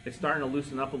it's starting to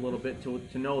loosen up a little bit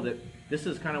to know that this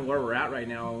is kind of where we're at right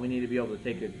now, and we need to be able to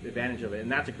take advantage of it.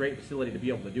 And that's a great facility to be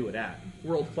able to do it at.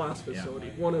 World-class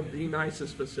facility, one of the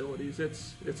nicest facilities.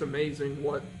 It's amazing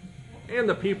and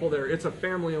the people there. It's a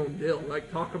family-owned deal.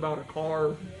 Like, talk about a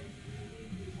car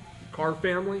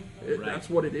family. That's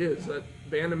what it is. That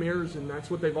Bandimere's, and that's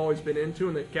what they've always been into,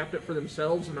 and they've kept it for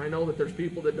themselves. And I know that there's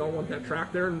people that don't want that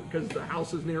track there because the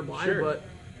house is nearby, but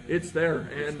it's there,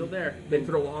 and it's still there. They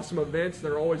throw awesome events.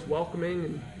 They're always welcoming,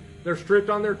 and they're strict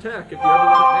on their tech. If you ever run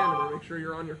at Bandimere, make sure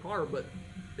you're on your car. But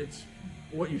it's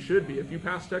what you should be. If you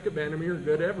pass tech at Bandimere, you're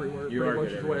good everywhere. You pretty are much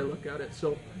good is the way I look at it.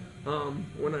 So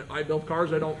when I build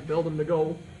cars, I don't build them to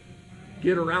go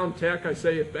get around tech. I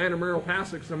say if Bandimere will pass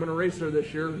it because I'm going to race there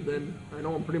this year, then I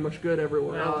know I'm pretty much good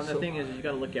everywhere else. And the thing is you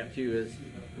got to look at too is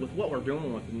with what we're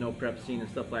doing with the no prep scene and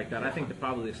stuff like that. I think that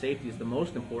probably the safety is the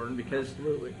most important because,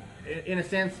 absolutely, in a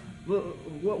sense,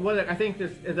 what I think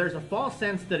there's a false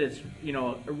sense that it's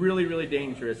really really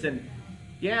dangerous. And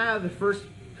yeah, the first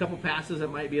couple passes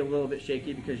it might be a little bit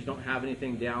shaky because you don't have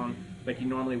anything down like you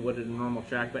normally would at a normal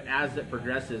track. But as it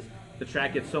progresses, the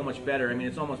track gets so much better. I mean,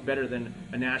 it's almost better than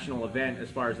a national event as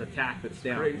far as the tack that's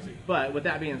down. Crazy. But with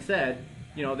that being said,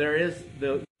 you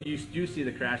do see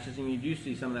the crashes and you do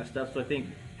see some of that stuff. So I think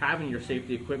having your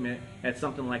safety equipment at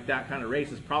something like that kind of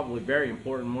race is probably very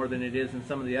important, more than it is in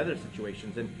some of the other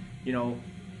situations. And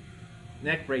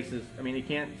neck braces. I mean, you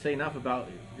can't say enough about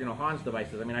Hans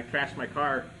devices. I mean, I crashed my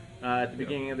car at the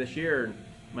beginning of this year, and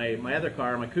my other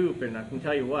car, my coupe, and I can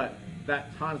tell you what,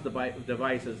 that Hans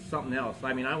device is something else.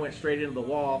 I mean, I went straight into the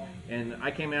wall, and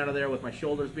I came out of there with my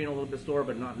shoulders being a little bit sore,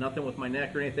 but nothing with my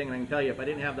neck or anything. And I can tell you, if I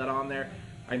didn't have that on there,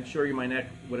 I'm sure my neck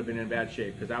would have been in bad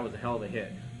shape because that was a hell of a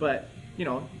hit. But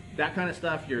that kind of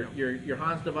stuff, your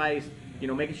Hans device,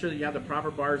 making sure that you have the proper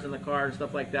bars in the car and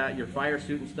stuff like that, your fire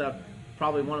suit and stuff.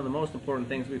 Probably one of the most important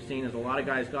things we've seen is a lot of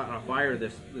guys got on fire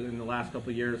in the last couple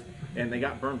of years, and they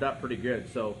got burned up pretty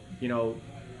good. So,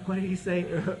 what did he say?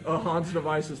 A Hans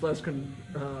device is less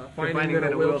confining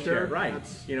than a wheelchair. Right.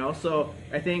 So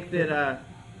I think that,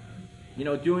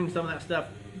 doing some of that stuff,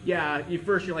 yeah,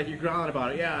 you're growling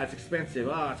about it. Yeah, it's expensive.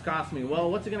 Oh, it's costing me. Well,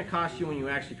 what's it going to cost you when you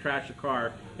actually crash your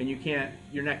car and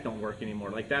your neck don't work anymore?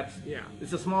 Like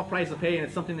it's a small price to pay, and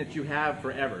it's something that you have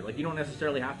forever. Like you don't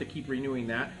necessarily have to keep renewing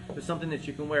that. It's something that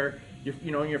you can wear, in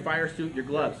your fire suit, your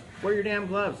gloves. Wear your damn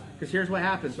gloves, because here's what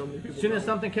happens. As soon as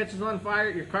something catches on fire,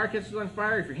 your car catches on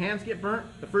fire, if your hands get burnt,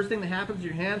 the first thing that happens to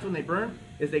your hands when they burn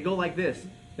is they go like this.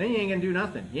 Then you ain't going to do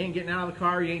nothing. You ain't getting out of the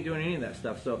car. You ain't doing any of that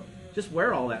stuff. So just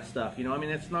wear all that stuff, I mean,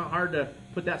 it's not hard to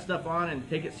put that stuff on and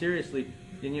take it seriously.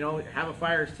 And, have a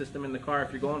fire system in the car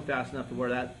if you're going fast enough to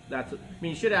where I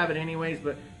mean, you should have it anyways,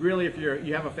 but really if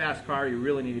you have a fast car, you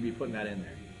really need to be putting that in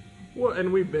there. Well,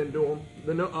 and we've been to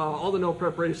them. All the no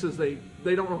prep races, they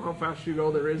don't know how fast you go.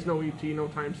 There is no ET, no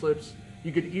time slips.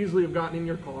 You could easily have gotten in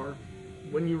your car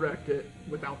when you wrecked it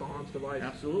without the Hans device.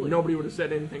 Absolutely. Nobody would have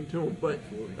said anything to them, but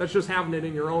that's just having it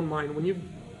in your own mind. When you've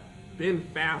been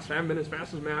fast, I haven't been as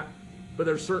fast as Matt, but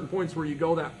there's certain points where you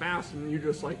go that fast and you're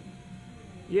just like,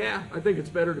 yeah, I think it's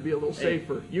better to be a little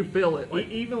safer. You feel it.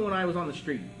 Even when I was on the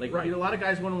street, a lot of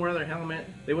guys wouldn't wear their helmet.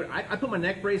 I put my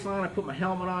neck brace on, I put my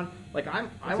helmet on.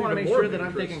 I want to make sure that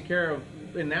I'm taken care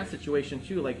of in that situation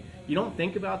too. You don't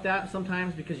think about that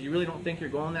sometimes because you really don't think you're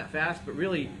going that fast, but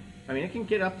really, I mean, it can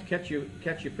get up to catch you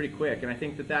pretty quick. And I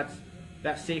think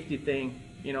that safety thing,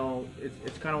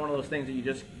 it's kind of one of those things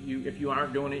that if you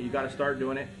aren't doing it, you got to start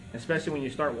doing it. Especially when you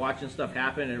start watching stuff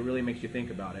happen, it really makes you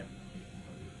think about it.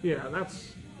 Yeah,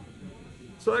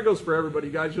 so that goes for everybody,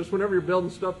 guys. Just whenever you're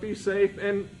building stuff, be safe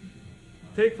and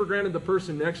take for granted the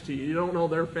person next to you. You don't know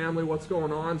their family, what's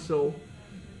going on, so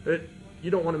you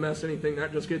don't want to mess anything.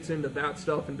 That just gets into that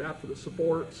stuff and that for the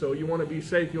support. So you want to be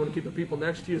safe. You want to keep the people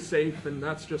next to you safe, and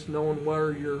that's just knowing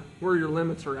where your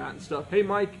limits are at and stuff. Hey,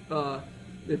 Mike,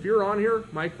 if you're on here,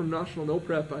 Mike from National No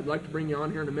Prep, I'd like to bring you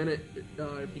on here in a minute.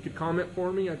 If you could comment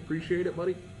for me, I'd appreciate it,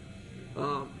 buddy.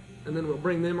 And then we'll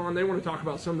bring them on. They want to talk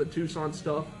about some of the Tucson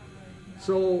stuff.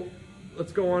 So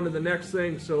let's go on to the next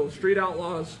thing. So Street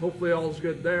Outlaws, hopefully all's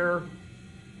good there.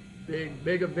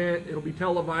 Big event. It'll be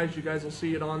televised. You guys will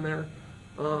see it on there.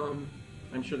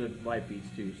 I'm sure the live feeds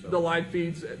too. So The live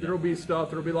feeds, there'll be stuff,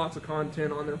 there'll be lots of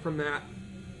content on there from that.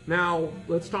 Now,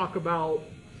 let's talk about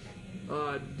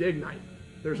Dig Night.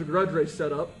 There's a grudge race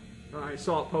set up. I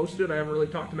saw it posted. I haven't really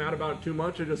talked to Matt about it too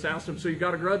much. I just asked him, so you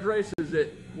got a grudge race?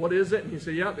 What is it? And he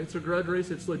said, yep, it's a grudge race.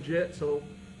 It's legit. So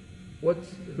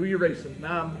who you racing?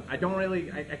 I don't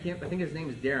really, I can't, I think his name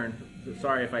is Darren. So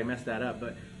sorry if I messed that up,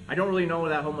 but I don't really know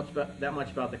that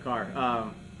much about the car.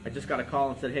 I just got a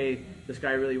call and said, hey, this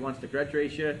guy really wants to grudge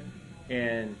race you.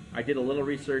 And I did a little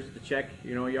research to check.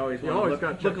 You know, you always want to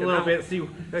look a little bit, see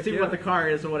what the car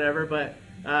is or whatever. But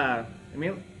I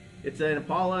mean, it's an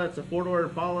Impala. It's a 4-door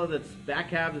Impala that's back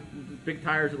cab, big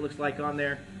tires. It looks like on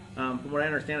there. From what I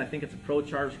understand, I think it's a Pro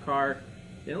Charge car,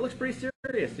 and it looks pretty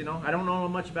serious. You know, I don't know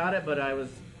much about it, but I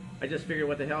just figured,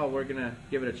 what the hell, we're gonna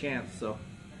give it a chance. So,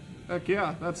 heck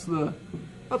yeah, that's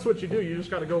what you do. You just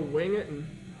got to go wing it, and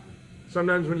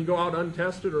sometimes when you go out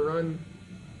untested or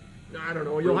I don't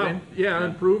know, you'll have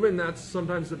unproven. That's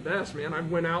sometimes the best, man. I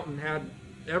went out and had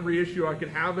every issue I could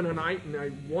have in a night, and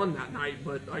I won that night.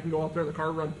 But I can go out there and the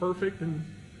car run perfect, and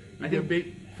I get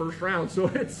beat first round. So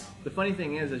it's the funny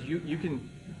thing is you can.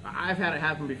 I've had it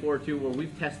happen before too, where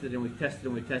we've tested and we've tested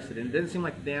and we've tested, and it didn't seem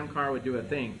like the damn car would do a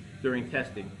thing during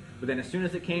testing. But then as soon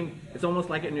as it came, it's almost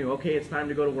like it knew, okay, it's time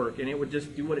to go to work, and it would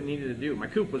just do what it needed to do. My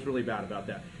coupe was really bad about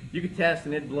that. You could test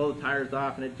and it'd blow the tires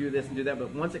off and it'd do this and do that,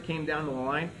 but once it came down the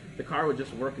line, the car would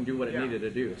just work and do what it needed to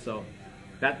do. So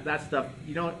that stuff,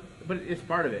 you don't, but it's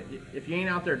part of it. If you ain't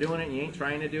out there doing it and you ain't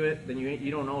trying to do it, then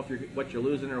you don't know what you're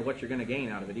losing or what you're going to gain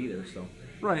out of it either. So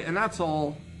right, and that's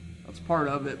part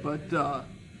of it. But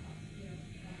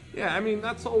yeah, I mean,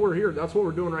 that's all we're here. That's what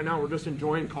we're doing right now. We're just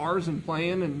enjoying cars and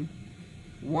playing and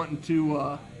wanting to.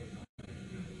 I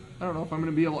don't know if I'm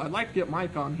going to be able. I'd like to get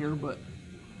Mike on here, but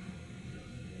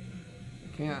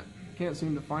I can't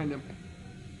seem to find him.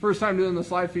 First time doing this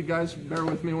live feed, guys. Bear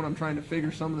with me when I'm trying to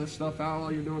figure some of this stuff out.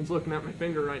 All you're doing is looking at my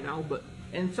finger right now, but.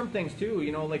 And some things too,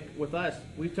 you know, like with us,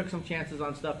 we took some chances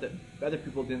on stuff that other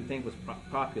people didn't think was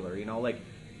popular. You know, like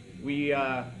we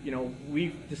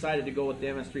decided to go with the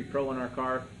MS3 Pro in our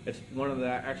car. It's one of the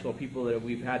actual people that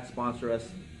we've had sponsor us.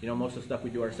 You know, most of the stuff we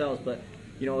do ourselves, but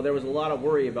you know, there was a lot of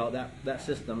worry about that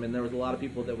system, and there was a lot of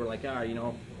people that were like, you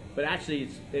know. But actually,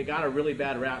 it got a really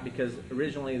bad rap because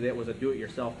originally it was a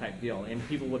do-it-yourself type deal, and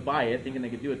people would buy it thinking they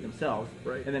could do it themselves,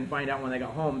 right, and then find out when they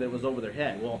got home that it was over their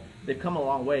head. Well, they've come a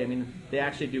long way. I mean, they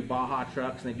actually do Baja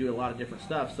trucks, and they do a lot of different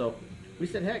stuff. So we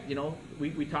said, heck, you know,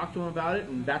 we talked to them about it,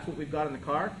 and that's what we've got in the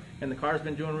car, and the car's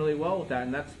been doing really well with that.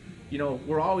 And that's, you know,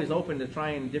 we're always open to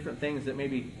trying different things that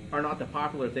maybe are not the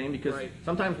popular thing, because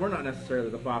sometimes we're not necessarily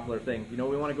the popular thing. You know,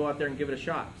 we want to go out there and give it a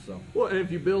shot. So well, and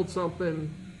if you build something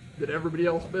that everybody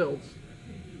else builds,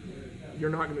 you're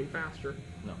not going to be faster.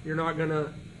 No. You're not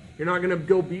gonna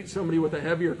go beat somebody with a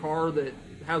heavier car that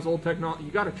has old technology.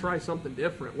 You got to try something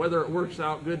different. Whether it works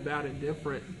out good, bad, and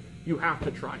different, you have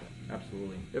to try it.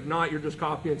 Absolutely. If not, you're just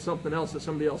copying something else that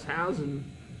somebody else has, and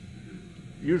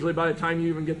usually by the time you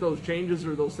even get those changes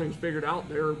or those things figured out,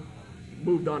 they're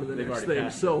moved on to the next thing.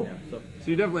 So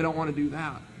you definitely don't want to do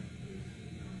that.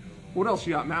 What else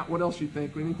you got, Matt? What else you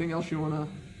think? Anything else you want to?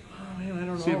 Oh man, I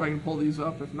don't know. See if I can pull these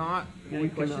up. If not, any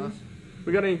questions?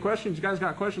 We got any questions? You guys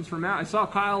got questions for Matt? I saw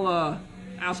Kyle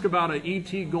ask about an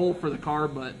ET goal for the car,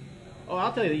 but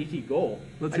I'll tell you the ET goal.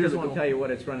 I just want to tell you what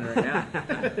it's running right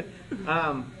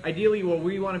now. Ideally, where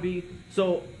we want to be.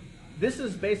 So this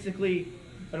is basically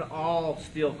an all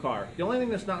steel car. The only thing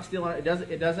that's not steel on it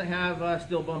doesn't have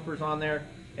steel bumpers on there,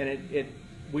 and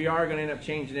we are going to end up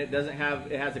changing it.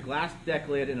 It has a glass deck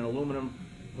lid and an aluminum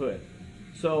hood.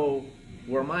 So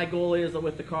where my goal is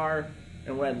with the car,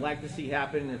 and what I'd like to see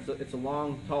happen, it's a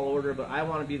long, tall order, but I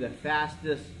want to be the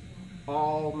fastest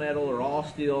all metal or all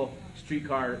steel street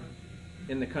car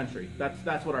in the country.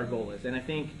 That's what our goal is. And I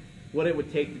think what it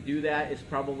would take to do that is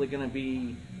probably going to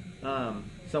be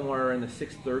somewhere in the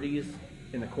 630s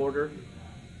in the quarter.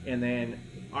 And then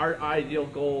our ideal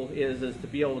goal is to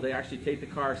be able to actually take the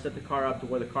car, set the car up to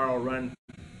where the car will run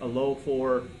a low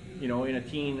 4, you know, in a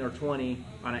teen or 20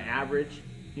 on an average,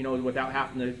 you know, without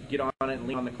having to get on it and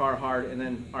lean on the car hard. And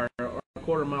then our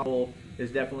quarter mile goal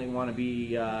is definitely want to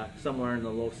be somewhere in the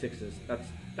low 6s.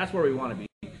 That's where we want to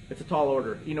be. It's a tall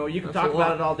order. You know, you can talk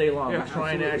about it all day long. Yeah, we're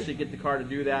trying to actually get the car to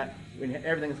do that. I mean,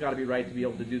 everything's got to be right to be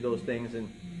able to do those things.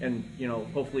 And you know,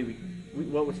 hopefully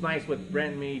what's nice with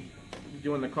Brent and me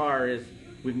doing the car is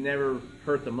we've never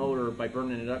hurt the motor by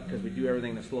burning it up, because we do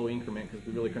everything in a slow increment, because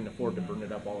we really couldn't afford to burn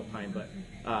it up all the time. But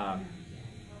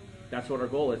that's what our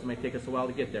goal is. It may take us a while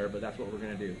to get there, but that's what we're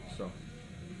going to do. So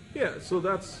yeah, so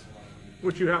that's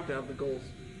what you have to have the goals.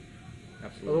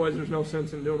 Absolutely. Otherwise, there's no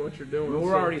sense in doing what you're doing. I mean,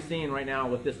 we're So- already seeing right now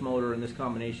with this motor and this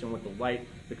combination with the light,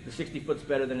 the 60 foot's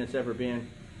better than it's ever been.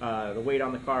 The weight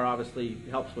on the car obviously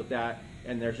helps with that,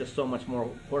 and there's just so much more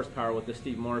horsepower with the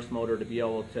Steve Morris motor to be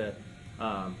able to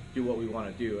do what we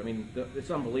want to do. I mean, it's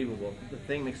unbelievable. The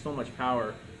thing makes so much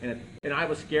power, and I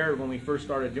was scared when we first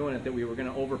started doing it that we were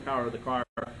going to overpower the car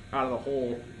out of the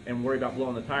hole and worry about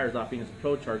blowing the tires off being a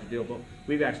Pro Charger deal. But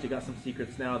we've actually got some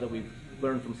secrets now that we've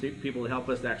learned from people to help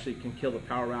us that actually can kill the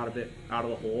power out of the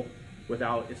hole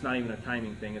without. It's not even a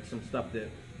timing thing. It's some stuff that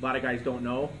a lot of guys don't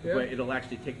know, Yeah. but it'll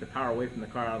actually take the power away from the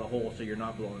car out of the hole, so you're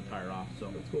not blowing the tire off. So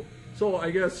That's cool. So I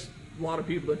guess a lot of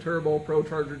people, the turbo Pro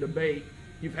Charger debate.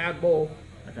 You've had both.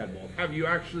 I've had both. Have you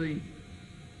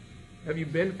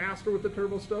been faster with the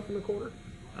turbo stuff in the quarter?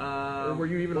 Or were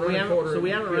you even well, running a quarter? So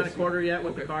we in haven't run a PSC? quarter yet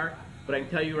with Okay. the car, but I can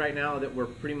tell you right now that we're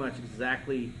pretty much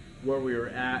exactly where we were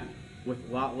at with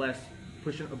a lot less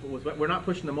pushing. We're not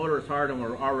pushing the motor as hard, and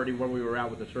we're already where we were at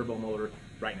with the turbo motor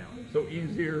right now. So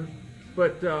easier,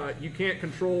 but you can't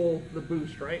control the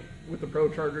boost, right? With the Pro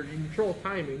Charger, you control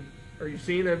timing. Are you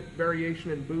seeing a variation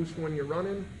in boost when you're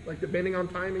running, like depending on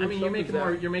timing? I and mean,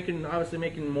 stuff? you're obviously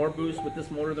making more boost with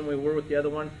this motor than we were with the other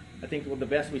one. I think the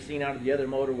best we've seen out of the other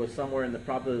motor was somewhere in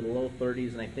probably the low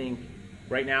 30s, and I think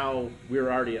right now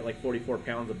we're already at like 44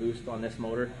 pounds of boost on this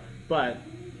motor. But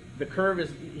the curve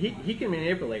is he can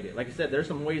manipulate it. Like I said, there's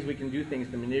some ways we can do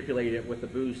things to manipulate it with the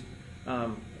boost.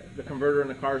 The converter in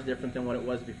the car is different than what it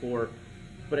was before,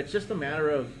 but it's just a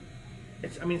matter of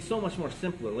it's so much more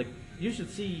simpler. Like, you should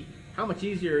see how much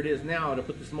easier it is now to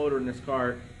put this motor in this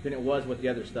car than it was with the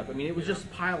other stuff. I mean, it was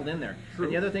just piled in there. True.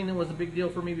 And the other thing that was a big deal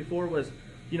for me before was,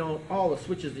 all the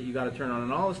switches that you got to turn on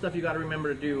and all the stuff you got to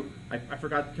remember to do. I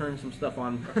forgot to turn some stuff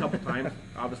on a couple times.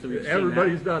 Obviously, we've seen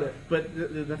Everybody's that. done it. But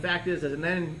the fact is, and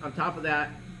then on top of that,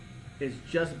 is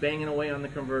just banging away on the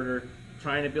converter,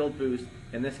 trying to build boost,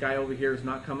 and this guy over here is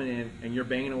not coming in, and you're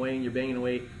banging away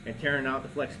and tearing out the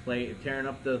flex plate and tearing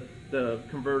up the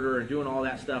converter and doing all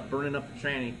that stuff, burning up the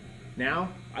tranny. Now,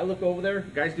 I look over there,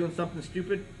 the guy's doing something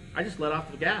stupid, I just let off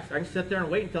the gas. I can sit there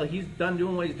and wait until he's done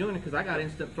doing what he's doing because I got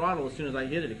instant throttle as soon as I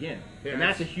hit it again. Yeah, and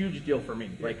that's a huge deal for me.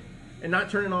 Yeah. And not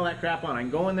turning all that crap on. I can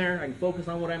go in there, I can focus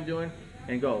on what I'm doing,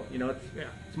 and go.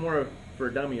 It's more for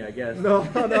a dummy, I guess. No,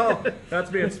 that's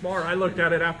being smart. I looked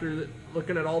at it after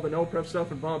looking at all the no prep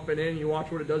stuff and bumping in. You watch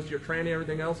what it does to your tranny,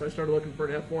 everything else. I started looking for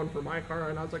an F1 for my car,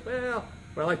 and I was like, well,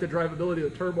 but I like the drivability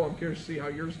of the turbo. I'm curious to see how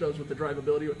yours does with the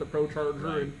drivability with the Pro Charger.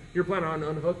 Right. And you're planning on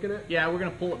unhooking it? Yeah, we're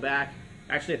going to pull it back.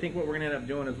 Actually, I think what we're going to end up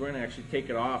doing is we're going to actually take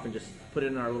it off and just put it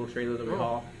in our little trailer that we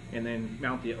haul, and then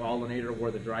mount the alternator or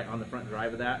on the front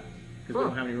drive of that. Because we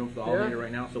don't have any room for the alternator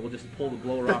right now, so we'll just pull the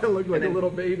blower off. It looked like and then, a little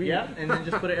baby. Yeah, and then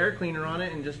just put an air cleaner on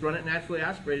it and just run it naturally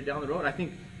aspirated down the road. I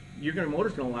think your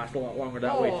motor's going to last a lot longer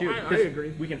that way too. I because agree.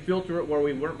 We can filter it where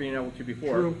we weren't being able to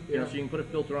before. True, yeah. So you can put a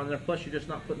filter on there. Plus, you're just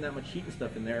not putting that much heat and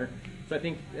stuff in there. So I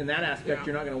think in that aspect,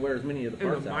 you're not going to wear as many of the And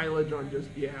parts the out. mileage on just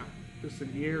the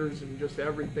gears and just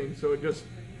everything. So it just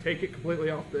take it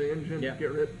completely off the engine, Yeah.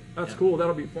 get rid. That's Yeah. cool.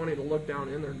 That'll be funny to look down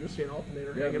in there and just see an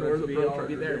alternator hanging where the Pro I'll be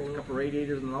Charger's there. going. It's a couple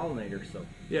radiators and an alternator. So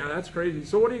Yeah, that's crazy.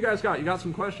 So what do you guys got? You got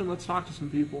some questions? Let's talk to some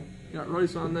people. You got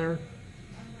Royce on there.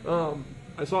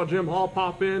 I saw Jim Hall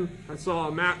pop in. I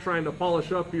saw Matt trying to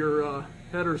polish up your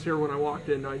headers here when I walked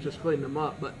in. I just cleaned them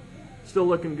up, but still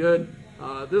looking good.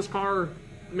 This car,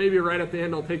 maybe right at the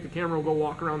end, I'll take the camera, we'll go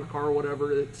walk around the car or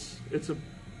whatever. It's a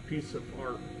piece of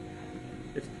art.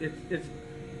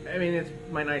 it's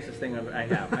my nicest thing I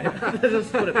have. Let's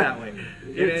put it that way.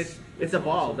 It's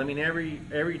evolved. I mean, every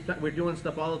time we're doing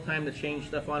stuff all the time to change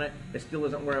stuff on it. It still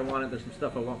isn't where I want it. There's some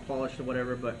stuff I want polished or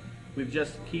whatever, but we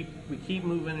keep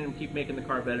moving and keep making the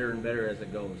car better and better as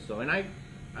it goes. So, and I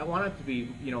want it to be,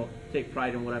 take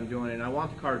pride in what I'm doing, and I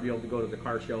want the car to be able to go to the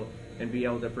car show and be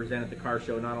able to present at the car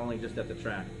show, not only just at the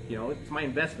track. It's my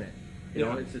investment.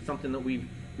 It's something that we've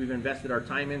invested our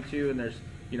time into, and there's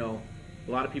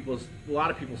a lot of people's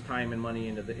time and money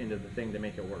into the thing to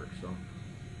make it work. So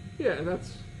Yeah, and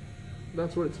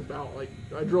that's what it's about. Like,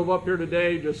 I drove up here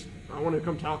today, I want to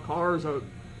come talk cars.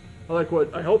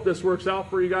 I hope this works out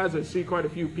for you guys. I see quite a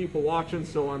few people watching,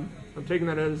 so I'm taking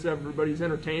that as everybody's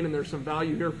entertained, and there's some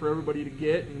value here for everybody to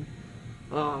get.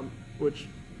 And which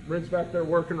Brent's back there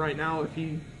working right now.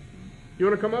 You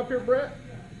want to come up here, Brett?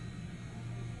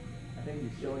 I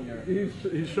think he's showing your.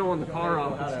 He's showing the car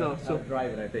off and stuff. So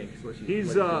drive it, I think. Is what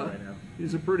he's doing right now.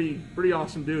 he's a pretty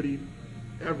awesome dude.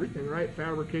 Everything, right?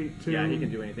 Fabricate, tune. Yeah, he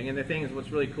can do anything. And the thing is, what's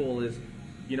really cool is,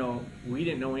 we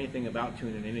didn't know anything about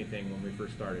tuning anything when we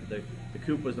first started. The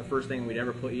coupe was the first thing we'd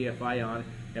ever put EFI on.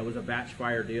 It was a batch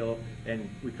fire deal, and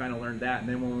we kind of learned that. And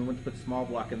then when we went to put small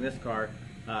block in this car,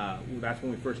 that's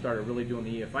when we first started really doing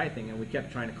the EFI thing, and we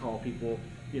kept trying to call people,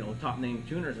 top name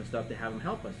tuners and stuff to have them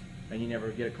help us, and you never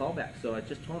get a call back. So I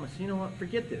just told him, you know what,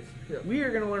 forget this. Yeah. We are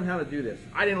going to learn how to do this.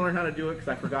 I didn't learn how to do it because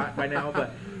I forgot by now,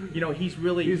 but he's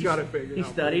got it figured out. He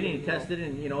studied and he tested,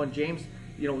 and James.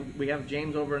 We have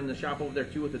James over in the shop over there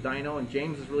too with the dyno, and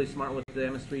James is really smart with the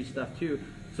MS3 stuff too.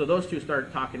 So those two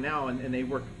started talking now, and they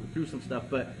work through some stuff.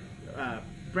 But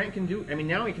Brent can do,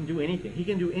 now he can do anything. He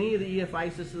can do any of the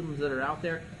EFI systems that are out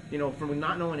there, from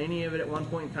not knowing any of it at one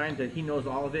point in time to he knows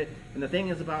all of it. And the thing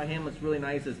is about him, what's really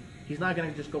nice is he's not going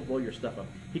to just go blow your stuff up.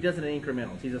 He does it in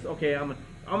incrementals. He says, okay, I'm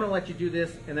going to let you do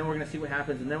this, and then we're going to see what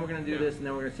happens, and then we're going to do this, and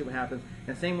then we're going to see what happens.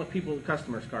 And same with people,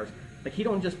 customers' cars. Like, he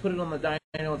don't just put it on the dyno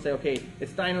and say, okay,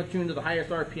 it's dyno tuned to the highest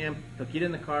RPM. He'll get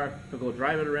in the car, he'll go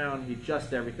drive it around, he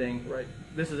adjusts everything. Right.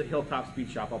 This is at Hilltop Speed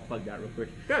Shop. I'll plug that real quick.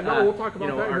 Yeah, no, we'll talk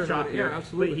about that. Our shop here. Yeah,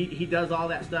 absolutely. But he does all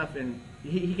that stuff, and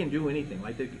he can do anything.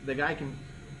 Like, the guy can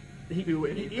do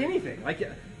anything. Like,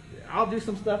 I'll do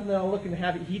some stuff, and then I'll look and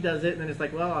have it. He does it, and then it's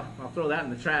like, well, I'll throw that in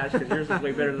the trash because yours is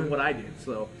way better than what I did.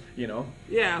 So,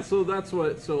 Yeah, so that's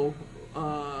what. So,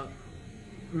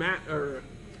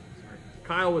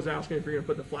 Kyle was asking if you're gonna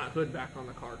put the flat hood back on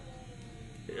the car.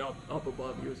 Up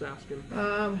above, he was asking.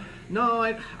 No,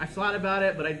 I thought about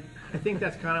it, but I think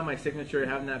that's kind of my signature,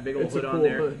 having that big old It's hood a on cool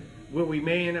there. hood. What we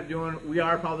may end up doing, we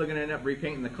are probably going to end up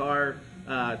repainting the car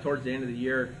towards the end of the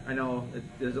year. I know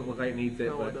it doesn't look like it needs it,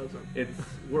 No, but it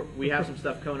doesn't. we have some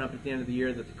stuff coming up at the end of the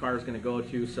year that the car is going to go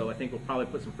to, so I think we'll probably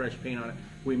put some fresh paint on it.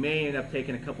 We may end up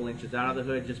taking a couple inches out of the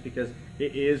hood just because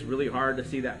it is really hard to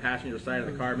see that passenger side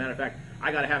of the car. Matter of fact,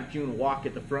 I got to have June walk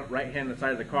at the front right-hand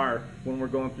side of the car when we're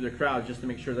going through the crowd just to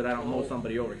make sure that I don't mow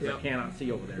somebody over because I cannot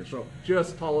see over there. So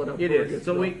just haul it up. It is.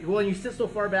 So when you sit so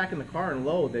far back in the car and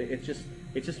low, it's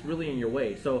just really in your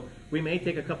way. So we may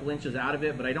take a couple inches out of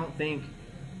it, but I don't think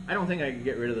I can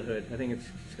get rid of the hood. I think it's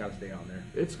just got to stay on there.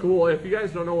 It's cool. If you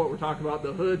guys don't know what we're talking about,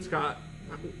 the hood's got.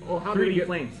 Well, how 3D did it get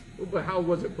planes. But how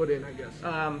was it put in? I guess.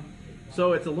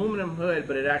 So it's aluminum hood,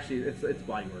 but it's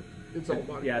bodywork. It's all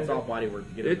body. Yeah, it's all bodywork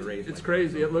to get it to raise. It's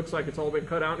crazy. It looks like it's all been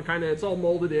cut out and it's all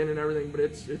molded in and everything, but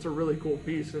it's a really cool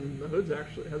piece. And the hood's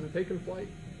actually hasn't taken flight.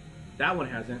 That one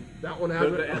hasn't. That one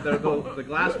hasn't. The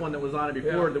glass one that was on it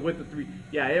before, Yeah. with the three,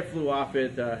 it flew off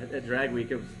at Drag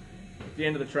Week. It was at the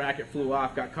end of the track. It flew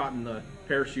off, got caught in the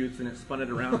parachutes, and it spun it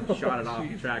around and shot it off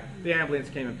the track. The ambulance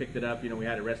came and picked it up. We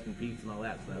had to rest in peace and all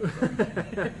that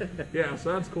stuff. So. Yeah,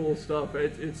 so that's cool stuff.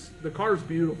 It's the car's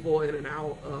beautiful in and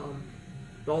out.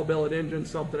 The all billet engine's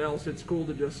something else. It's cool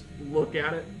to just look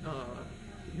at it.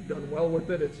 You've done well with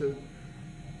it. It's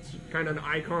kind of an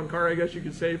icon car, I guess you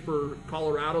could say, for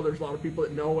Colorado. There's a lot of people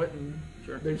that know it and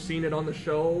Sure. they've seen it on the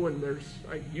show, and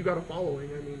you got a following.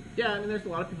 Yeah, there's a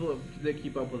lot of people that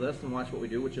keep up with us and watch what we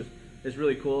do, which is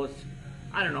really cool.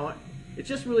 I don't know. It's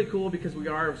just really cool because we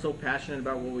are so passionate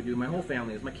about what we do. My whole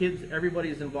family is. My kids,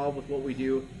 everybody's involved with what we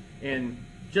do, and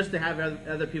just to have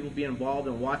other people be involved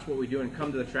and watch what we do and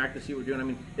come to the track to see what we're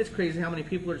doing. It's crazy how many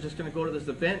people are just going to go to this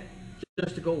event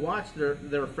just to go watch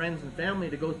their friends and family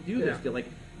to go do this deal. Like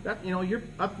that, you're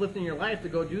uplifting your life to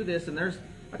go do this, and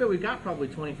I bet we've got probably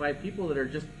 25 people that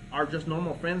are just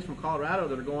normal friends from Colorado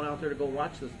that are going out there to go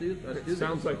watch this do this.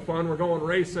 Sounds like fun. We're going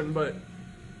racing, but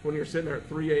when you're sitting there at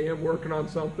 3 a.m. working on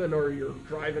something, or you're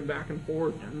driving back and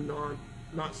forth and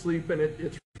not sleeping,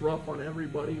 it's rough on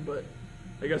everybody. But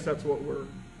I guess that's what we're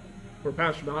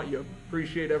passionate about. You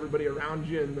appreciate everybody around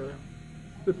you and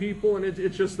the people, and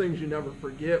it's just things you never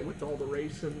forget with all the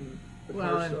racing and the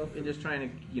car stuff. And just trying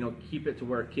to keep it to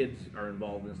where kids are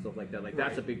involved and stuff like that. Like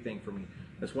that's a big thing for me.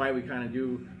 That's why we kind of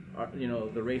do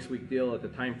the race week deal at the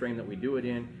time frame that we do it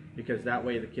in, because that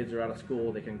way the kids are out of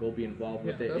school, they can go be involved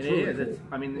with it. And really it is.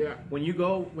 cool. It's when you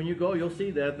go, you'll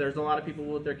see that there's a lot of people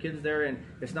with their kids there, and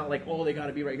it's not like, oh, they got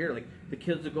to be right here. Like the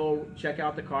kids will go check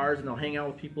out the cars and they'll hang out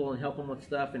with people and help them with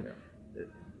stuff. And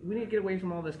we need to get away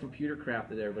from all this computer crap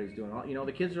that everybody's doing.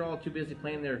 The kids are all too busy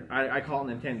playing their, I call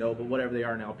it Nintendo, but whatever they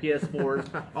are now,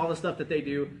 PS4s, all the stuff that they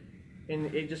do.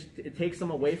 And it takes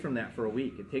them away from that for a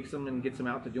week. It takes them and gets them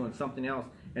out to doing something else.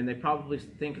 And they probably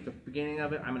think at the beginning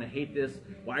of it, I'm going to hate this.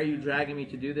 Why are you dragging me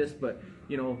to do this? But,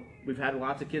 we've had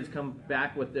lots of kids come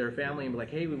back with their family and be like,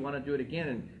 hey, we want to do it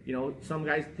again. And, some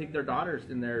guys take their daughters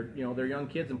and their young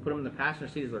kids and put them in the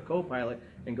passenger seat as their co-pilot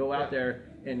and go out there,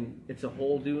 and it's a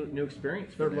whole new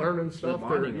experience for They're them. learning stuff.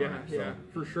 They're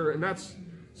for sure. And that's,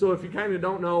 so if you kind of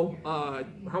don't know,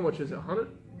 how much is it, $100?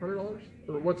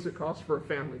 Or what's it cost for a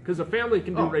family? Because a family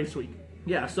can do race week.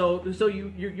 Yeah, so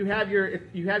you have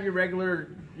your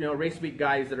regular race week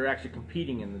guys that are actually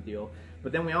competing in the deal,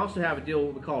 but then we also have a deal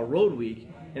what we call a road week,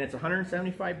 and it's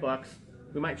 $175.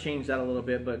 we might change that a little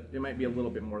bit, but it might be a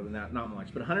little bit more than that, not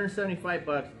much. But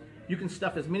 $175, you can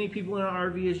stuff as many people in an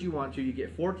RV as you want to. You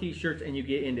get 4 t-shirts and you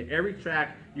get into every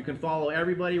track. You can follow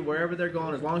everybody wherever they're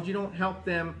going. As long as you don't help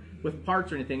them with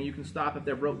parts or anything, you can stop if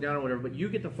they're broke down or whatever. But you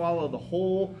get to follow the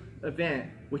whole event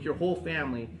with your whole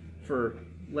family for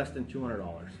less than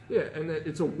 $200. Yeah, and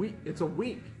it's a week. It's a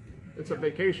week. It's a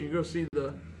vacation. You go see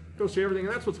everything,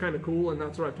 and that's what's kind of cool. And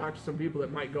that's what I've talked to some people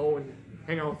that might go and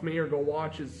hang out with me or go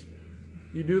watch. Is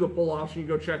you do the pull-offs and you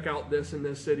go check out this in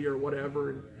this city or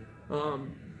whatever.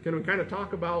 And can we kind of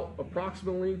talk about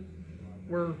approximately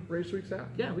where Race Week's at?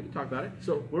 Yeah, we can talk about it.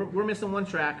 So we're missing one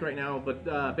track right now,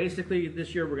 but basically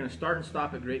this year we're going to start and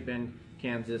stop at Great Bend,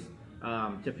 Kansas.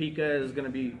 Topeka's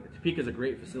a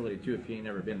great facility too if you ain't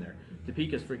never been there.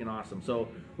 Topeka's freaking awesome. So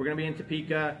we're going to be in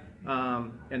Topeka,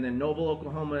 and then Noble,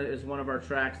 Oklahoma is one of our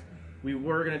tracks. We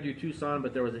were going to do Tucson,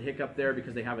 but there was a hiccup there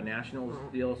because they have a nationals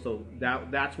deal. So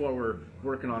that's what we're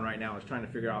working on right now, is trying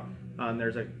to figure out.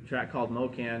 There's a track called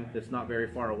Mocan that's not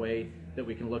very far away that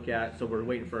we can look at. So we're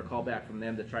waiting for a call back from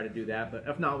them to try to do that. But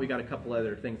if not, we got a couple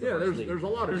other things. Yeah, there's a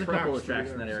lot of there's a couple of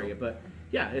tracks in that area. But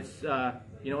yeah, it's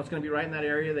it's going to be right in that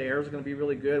area. The air is going to be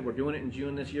really good. We're doing it in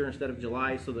June this year instead of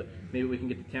July, so that maybe we can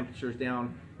get the temperatures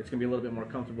down. It's going to be a little bit more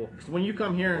comfortable. Because when you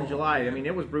come here in July, I mean,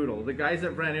 it was brutal. The guys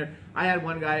that ran here, I had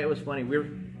one guy. It was funny. We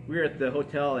were at the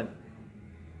hotel, and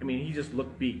I mean, he just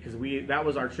looked beat because that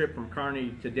was our trip from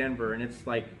Kearney to Denver, and it's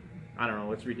like, I don't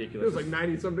know, it's ridiculous. It was like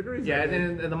 90-some degrees. Yeah,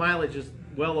 and the mileage is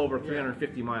well over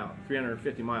 350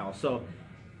 miles. So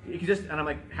you just, and I'm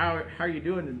like, how are you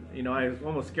doing? And, I was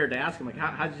almost scared to ask him, like,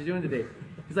 how'd you doing today?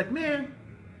 He's like, man,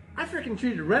 I freaking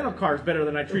treated rental cars better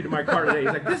than I treated my car today.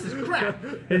 He's like, this is crap.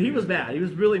 And he was mad. He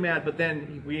was really mad. But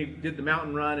then we did the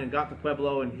mountain run and got to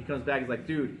Pueblo, and he comes back. He's like,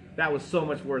 dude, that was so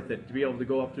much worth it to be able to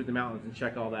go up through the mountains and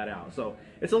check all that out. So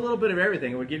it's a little bit of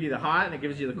everything. It would give you the hot, and it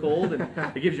gives you the cold, and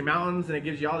it gives you mountains, and it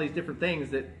gives you all these different things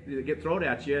that get thrown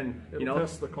at you. And,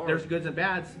 tests the car. There's goods and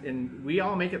bads, and we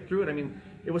all make it through it. I mean,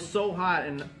 it was so hot,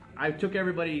 and I took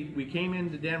everybody, we came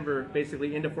into Denver,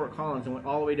 basically into Fort Collins, and went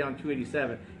all the way down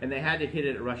 287, and they had to hit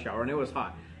it at rush hour, and it was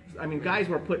hot. I mean, guys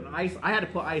were putting ice. I had to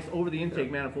put ice over the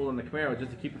intake manifold in the Camaro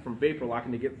just to keep it from vapor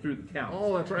locking to get through the town.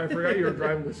 Oh, that's right. I forgot you were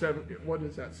driving the 72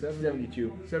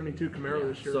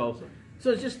 Camaro this year. So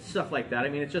it's just stuff like that. I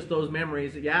mean, it's just those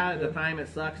memories. Yeah, at the time it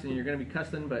sucks, and you're going to be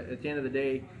cussing, but at the end of the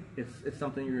day, it's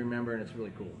something you remember, and it's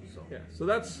really cool. So yeah, so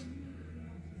that's,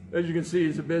 as you can see,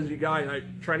 he's a busy guy.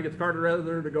 Trying to get the car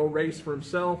together to go race for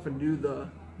himself and do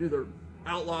the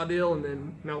outlaw deal, and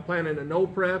then now planning a no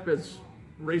prep. As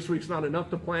Race Week's not enough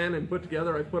to plan and put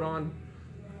together, I put on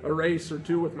a race or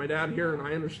two with my dad here, and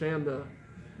I understand the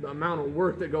amount of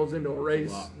work that goes into a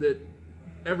race that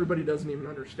everybody doesn't even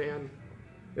understand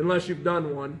unless you've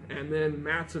done one. And then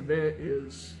Matt's event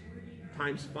is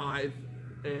 ×5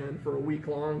 and for a week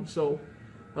long. So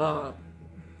but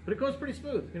it goes pretty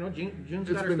smooth. June's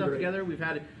got her stuff together. We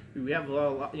have a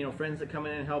lot, friends that come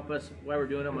in and help us while we're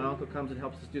doing it. My uncle comes and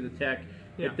helps us do the tech.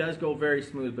 Yeah. It does go very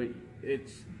smooth, but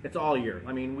it's all year.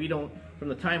 I mean, we don't, from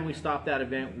the time we stop that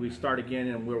event, we start again,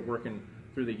 and we're working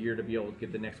through the year to be able to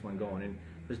get the next one going. And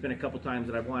there's been a couple times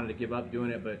that I've wanted to give up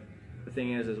doing it, but the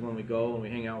thing is when we go and we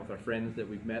hang out with our friends that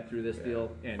we've met through this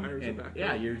deal, and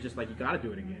you're just like, you got to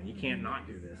do it again. You can't not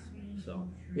do this. So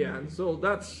yeah, and so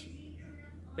that's.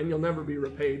 And you'll never be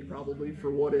repaid probably for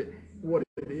what it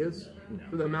is,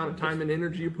 for the amount of time and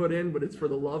energy you put in, but it's for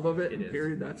the love of it,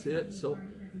 period. That's it. So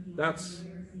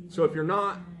if you're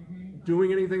not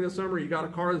doing anything this summer, you got a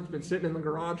car that's been sitting in the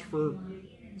garage for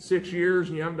 6 years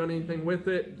and you haven't done anything with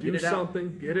it, do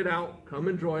something, get it out, come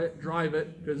enjoy it, drive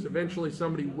it, because eventually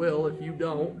somebody will if you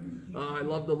don't. I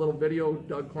love the little video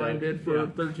Doug Klein did for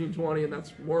 1320, and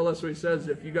that's more or less what he says.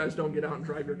 If you guys don't get out and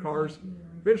drive your cars,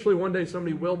 eventually one day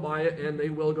somebody will buy it and they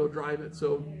will go drive it.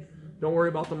 So don't worry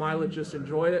about the mileage, just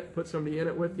enjoy it, put somebody in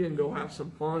it with you, and go have some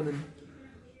fun. And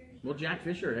well, Jack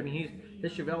Fisher, I mean,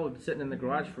 his Chevelle was sitting in the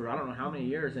garage for I don't know how many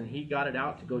years, and he got it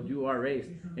out to go do our race,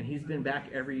 and he's been back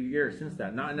every year since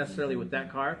that. Not necessarily with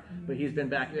that car, but he's been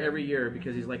back every year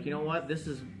because he's like, you know what, this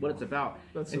is what it's about.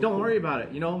 And don't worry about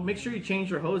it. Make sure you change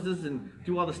your hoses and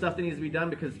do all the stuff that needs to be done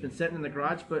because it's been sitting in the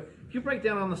garage. But if you break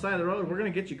down on the side of the road, we're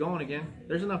going to get you going again.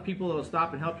 There's enough people that will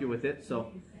stop and help you with it.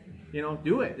 So,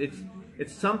 do it.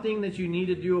 It's something that you need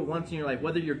to do it once in your life.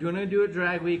 Whether you're going to do a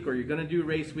drag week or you're going to do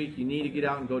race week, you need to get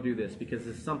out and go do this because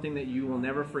it's something that you will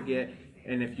never forget.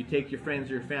 And if you take your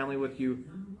friends or your family with you,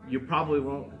 you probably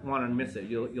won't want to miss it.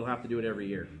 You'll have to do it every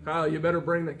year. Kyle, you better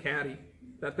bring the caddy.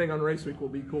 That thing on race week will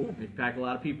be cool. You pack a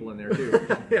lot of people in there too.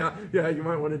 yeah, you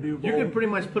might want to do both. You can pretty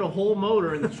much put a whole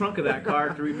motor in the trunk of that car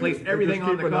to replace everything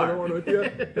on the car. Another one with you.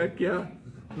 Heck yeah.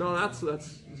 No, that's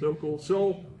so cool.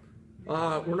 So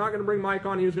we're not going to bring Mike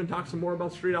on. He was going to talk some more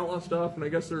about Street Outlaw stuff, and I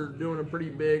guess they're doing a pretty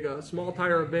big small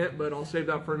tire event, but I'll save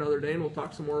that for another day, and we'll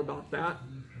talk some more about that.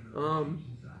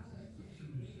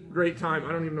 Great time.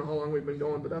 I don't even know how long we've been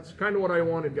going, but that's kind of what I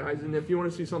wanted, guys. And if you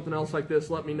want to see something else like this,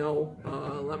 let me know.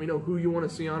 Let me know who you want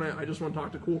to see on it. I just want to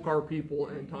talk to cool car people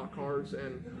and talk cars,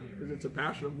 and because it's a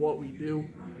passion of what we do.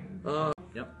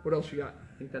 Yep. What else you got?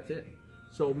 I think that's it.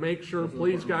 So make sure,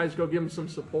 please, guys, go give him some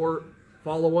support.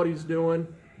 Follow what he's doing.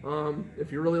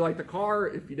 If you really like the car,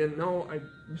 if you didn't know,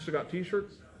 you still got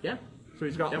T-shirts. Yeah. So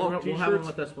he's got Yeah, Hulk we'll have him T-shirts.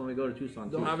 with us when we go to Tucson.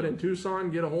 They'll have it in Tucson.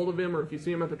 Get a hold of him, or if you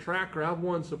see him at the track, grab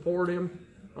one, support him.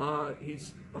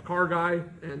 He's a car guy,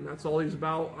 and that's all he's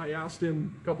about. I asked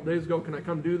him a couple days ago, can I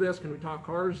come do this? Can we talk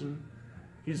cars? And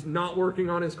he's not working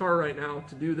on his car right now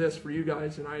to do this for you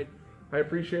guys, and I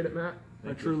appreciate it, Matt.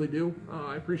 I truly do.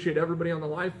 I appreciate everybody on the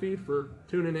live feed for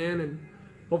tuning in, and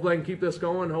hopefully I can keep this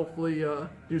going. Hopefully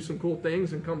do some cool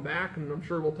things and come back, and I'm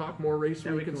sure we'll talk more race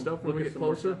week and stuff when we get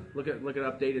closer. Look at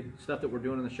updated stuff that we're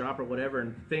doing in the shop or whatever.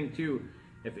 And thing too,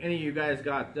 if any of you guys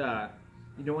got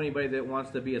you know anybody that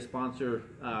wants to be a sponsor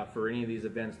for any of these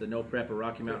events, the No Prep or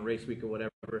Rocky Mountain Race Week or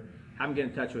whatever, have them get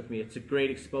in touch with me. It's a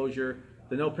great exposure.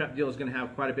 The No Prep deal is going to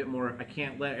have quite a bit more. I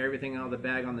can't let everything out of the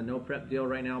bag on the No Prep deal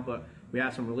right now, but we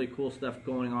have some really cool stuff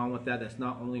going on with that. That's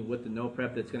not only with the No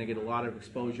Prep, that's going to get a lot of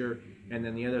exposure. And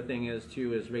then the other thing is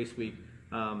too is Race Week.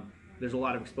 There's a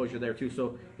lot of exposure there too.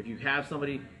 So if you have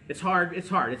somebody, it's hard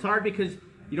because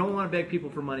you don't want to beg people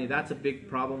for money. That's a big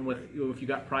problem with if you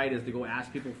got pride, is to go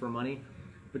ask people for money.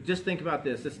 But just think about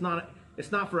this. It's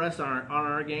not for us on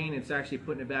our gain. It's actually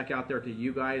putting it back out there to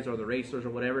you guys or the racers or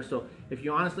whatever. So if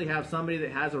you honestly have somebody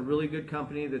that has a really good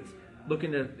company that's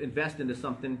looking to invest into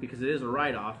something because it is a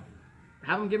write-off,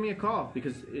 have them give me a call,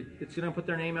 because it's going to put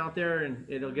their name out there, and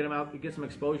it'll get them out, get some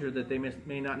exposure that they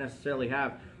may not necessarily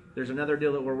have. There's another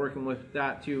deal that we're working with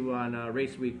that too on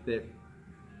Race Week that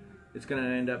it's going to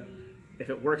end up, if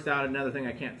it works out, another thing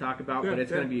I can't talk about, but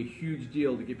it's going to be a huge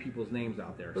deal to get people's names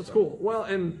out there. That's cool. Well,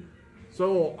 and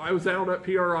so I was out at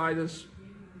PRI this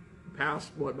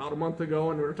past, about a month ago,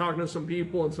 and we were talking to some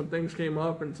people, and some things came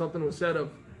up, and something was said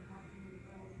of,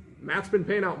 Matt's been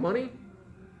paying out money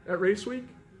at Race Week,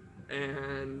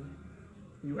 and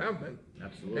you have been.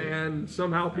 Absolutely. And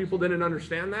somehow people didn't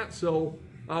understand that, so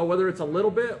whether it's a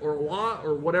little bit or a lot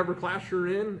or whatever class you're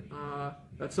in,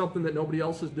 that's something that nobody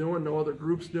else is doing, no other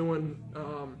group's doing.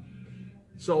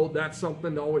 So that's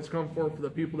something to always come for the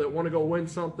people that want to go win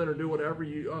something or do whatever.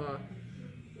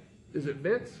 Is it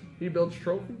Vince? He builds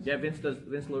trophies? Yeah,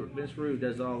 Vince Rue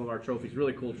does all of our trophies.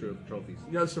 Really cool trophies.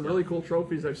 He does some really cool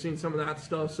trophies. I've seen some of that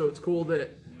stuff, so it's cool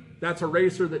that that's a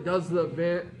racer that does the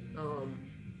event,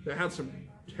 that had some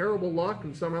terrible luck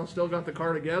and somehow still got the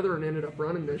car together and ended up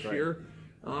running this year,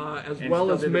 as well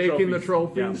as making the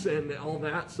trophies and all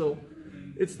that. So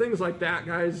it's things like that,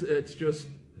 guys. It's just,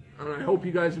 and I hope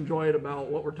you guys enjoy it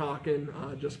about what we're talking,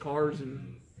 just cars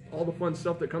and all the fun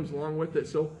stuff that comes along with it.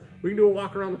 So we can do a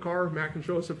walk around the car. Matt can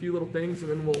show us a few little things, and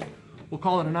then we'll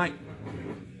call it a night.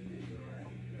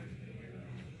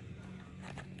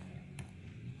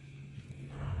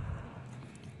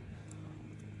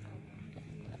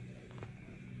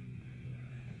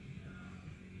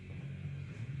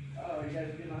 Oh, you guys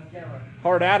are getting on camera.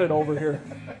 Hard at it over here.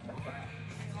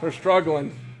 They're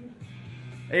struggling.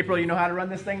 April, you know how to run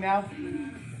this thing now?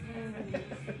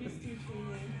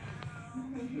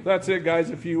 That's it, guys.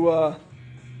 If you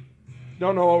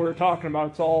don't know what we were talking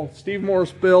about, it's all Steve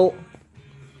Morris built.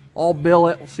 All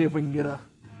billet. We'll see if we can get a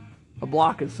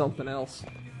block is something else.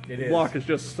 It The is. block is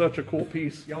just such a cool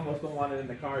piece. You almost don't want it in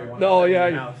the car. You want No, it in yeah,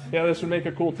 the house. yeah. This would make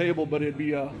a cool table, but it'd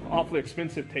be a awfully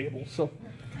expensive table. So,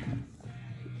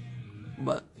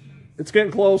 but it's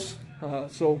getting close.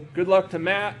 So good luck to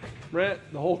Matt, Brent,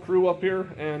 the whole crew up here,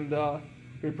 and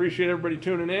we appreciate everybody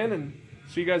tuning in. And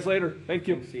see you guys later. Thank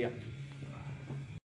you. See ya.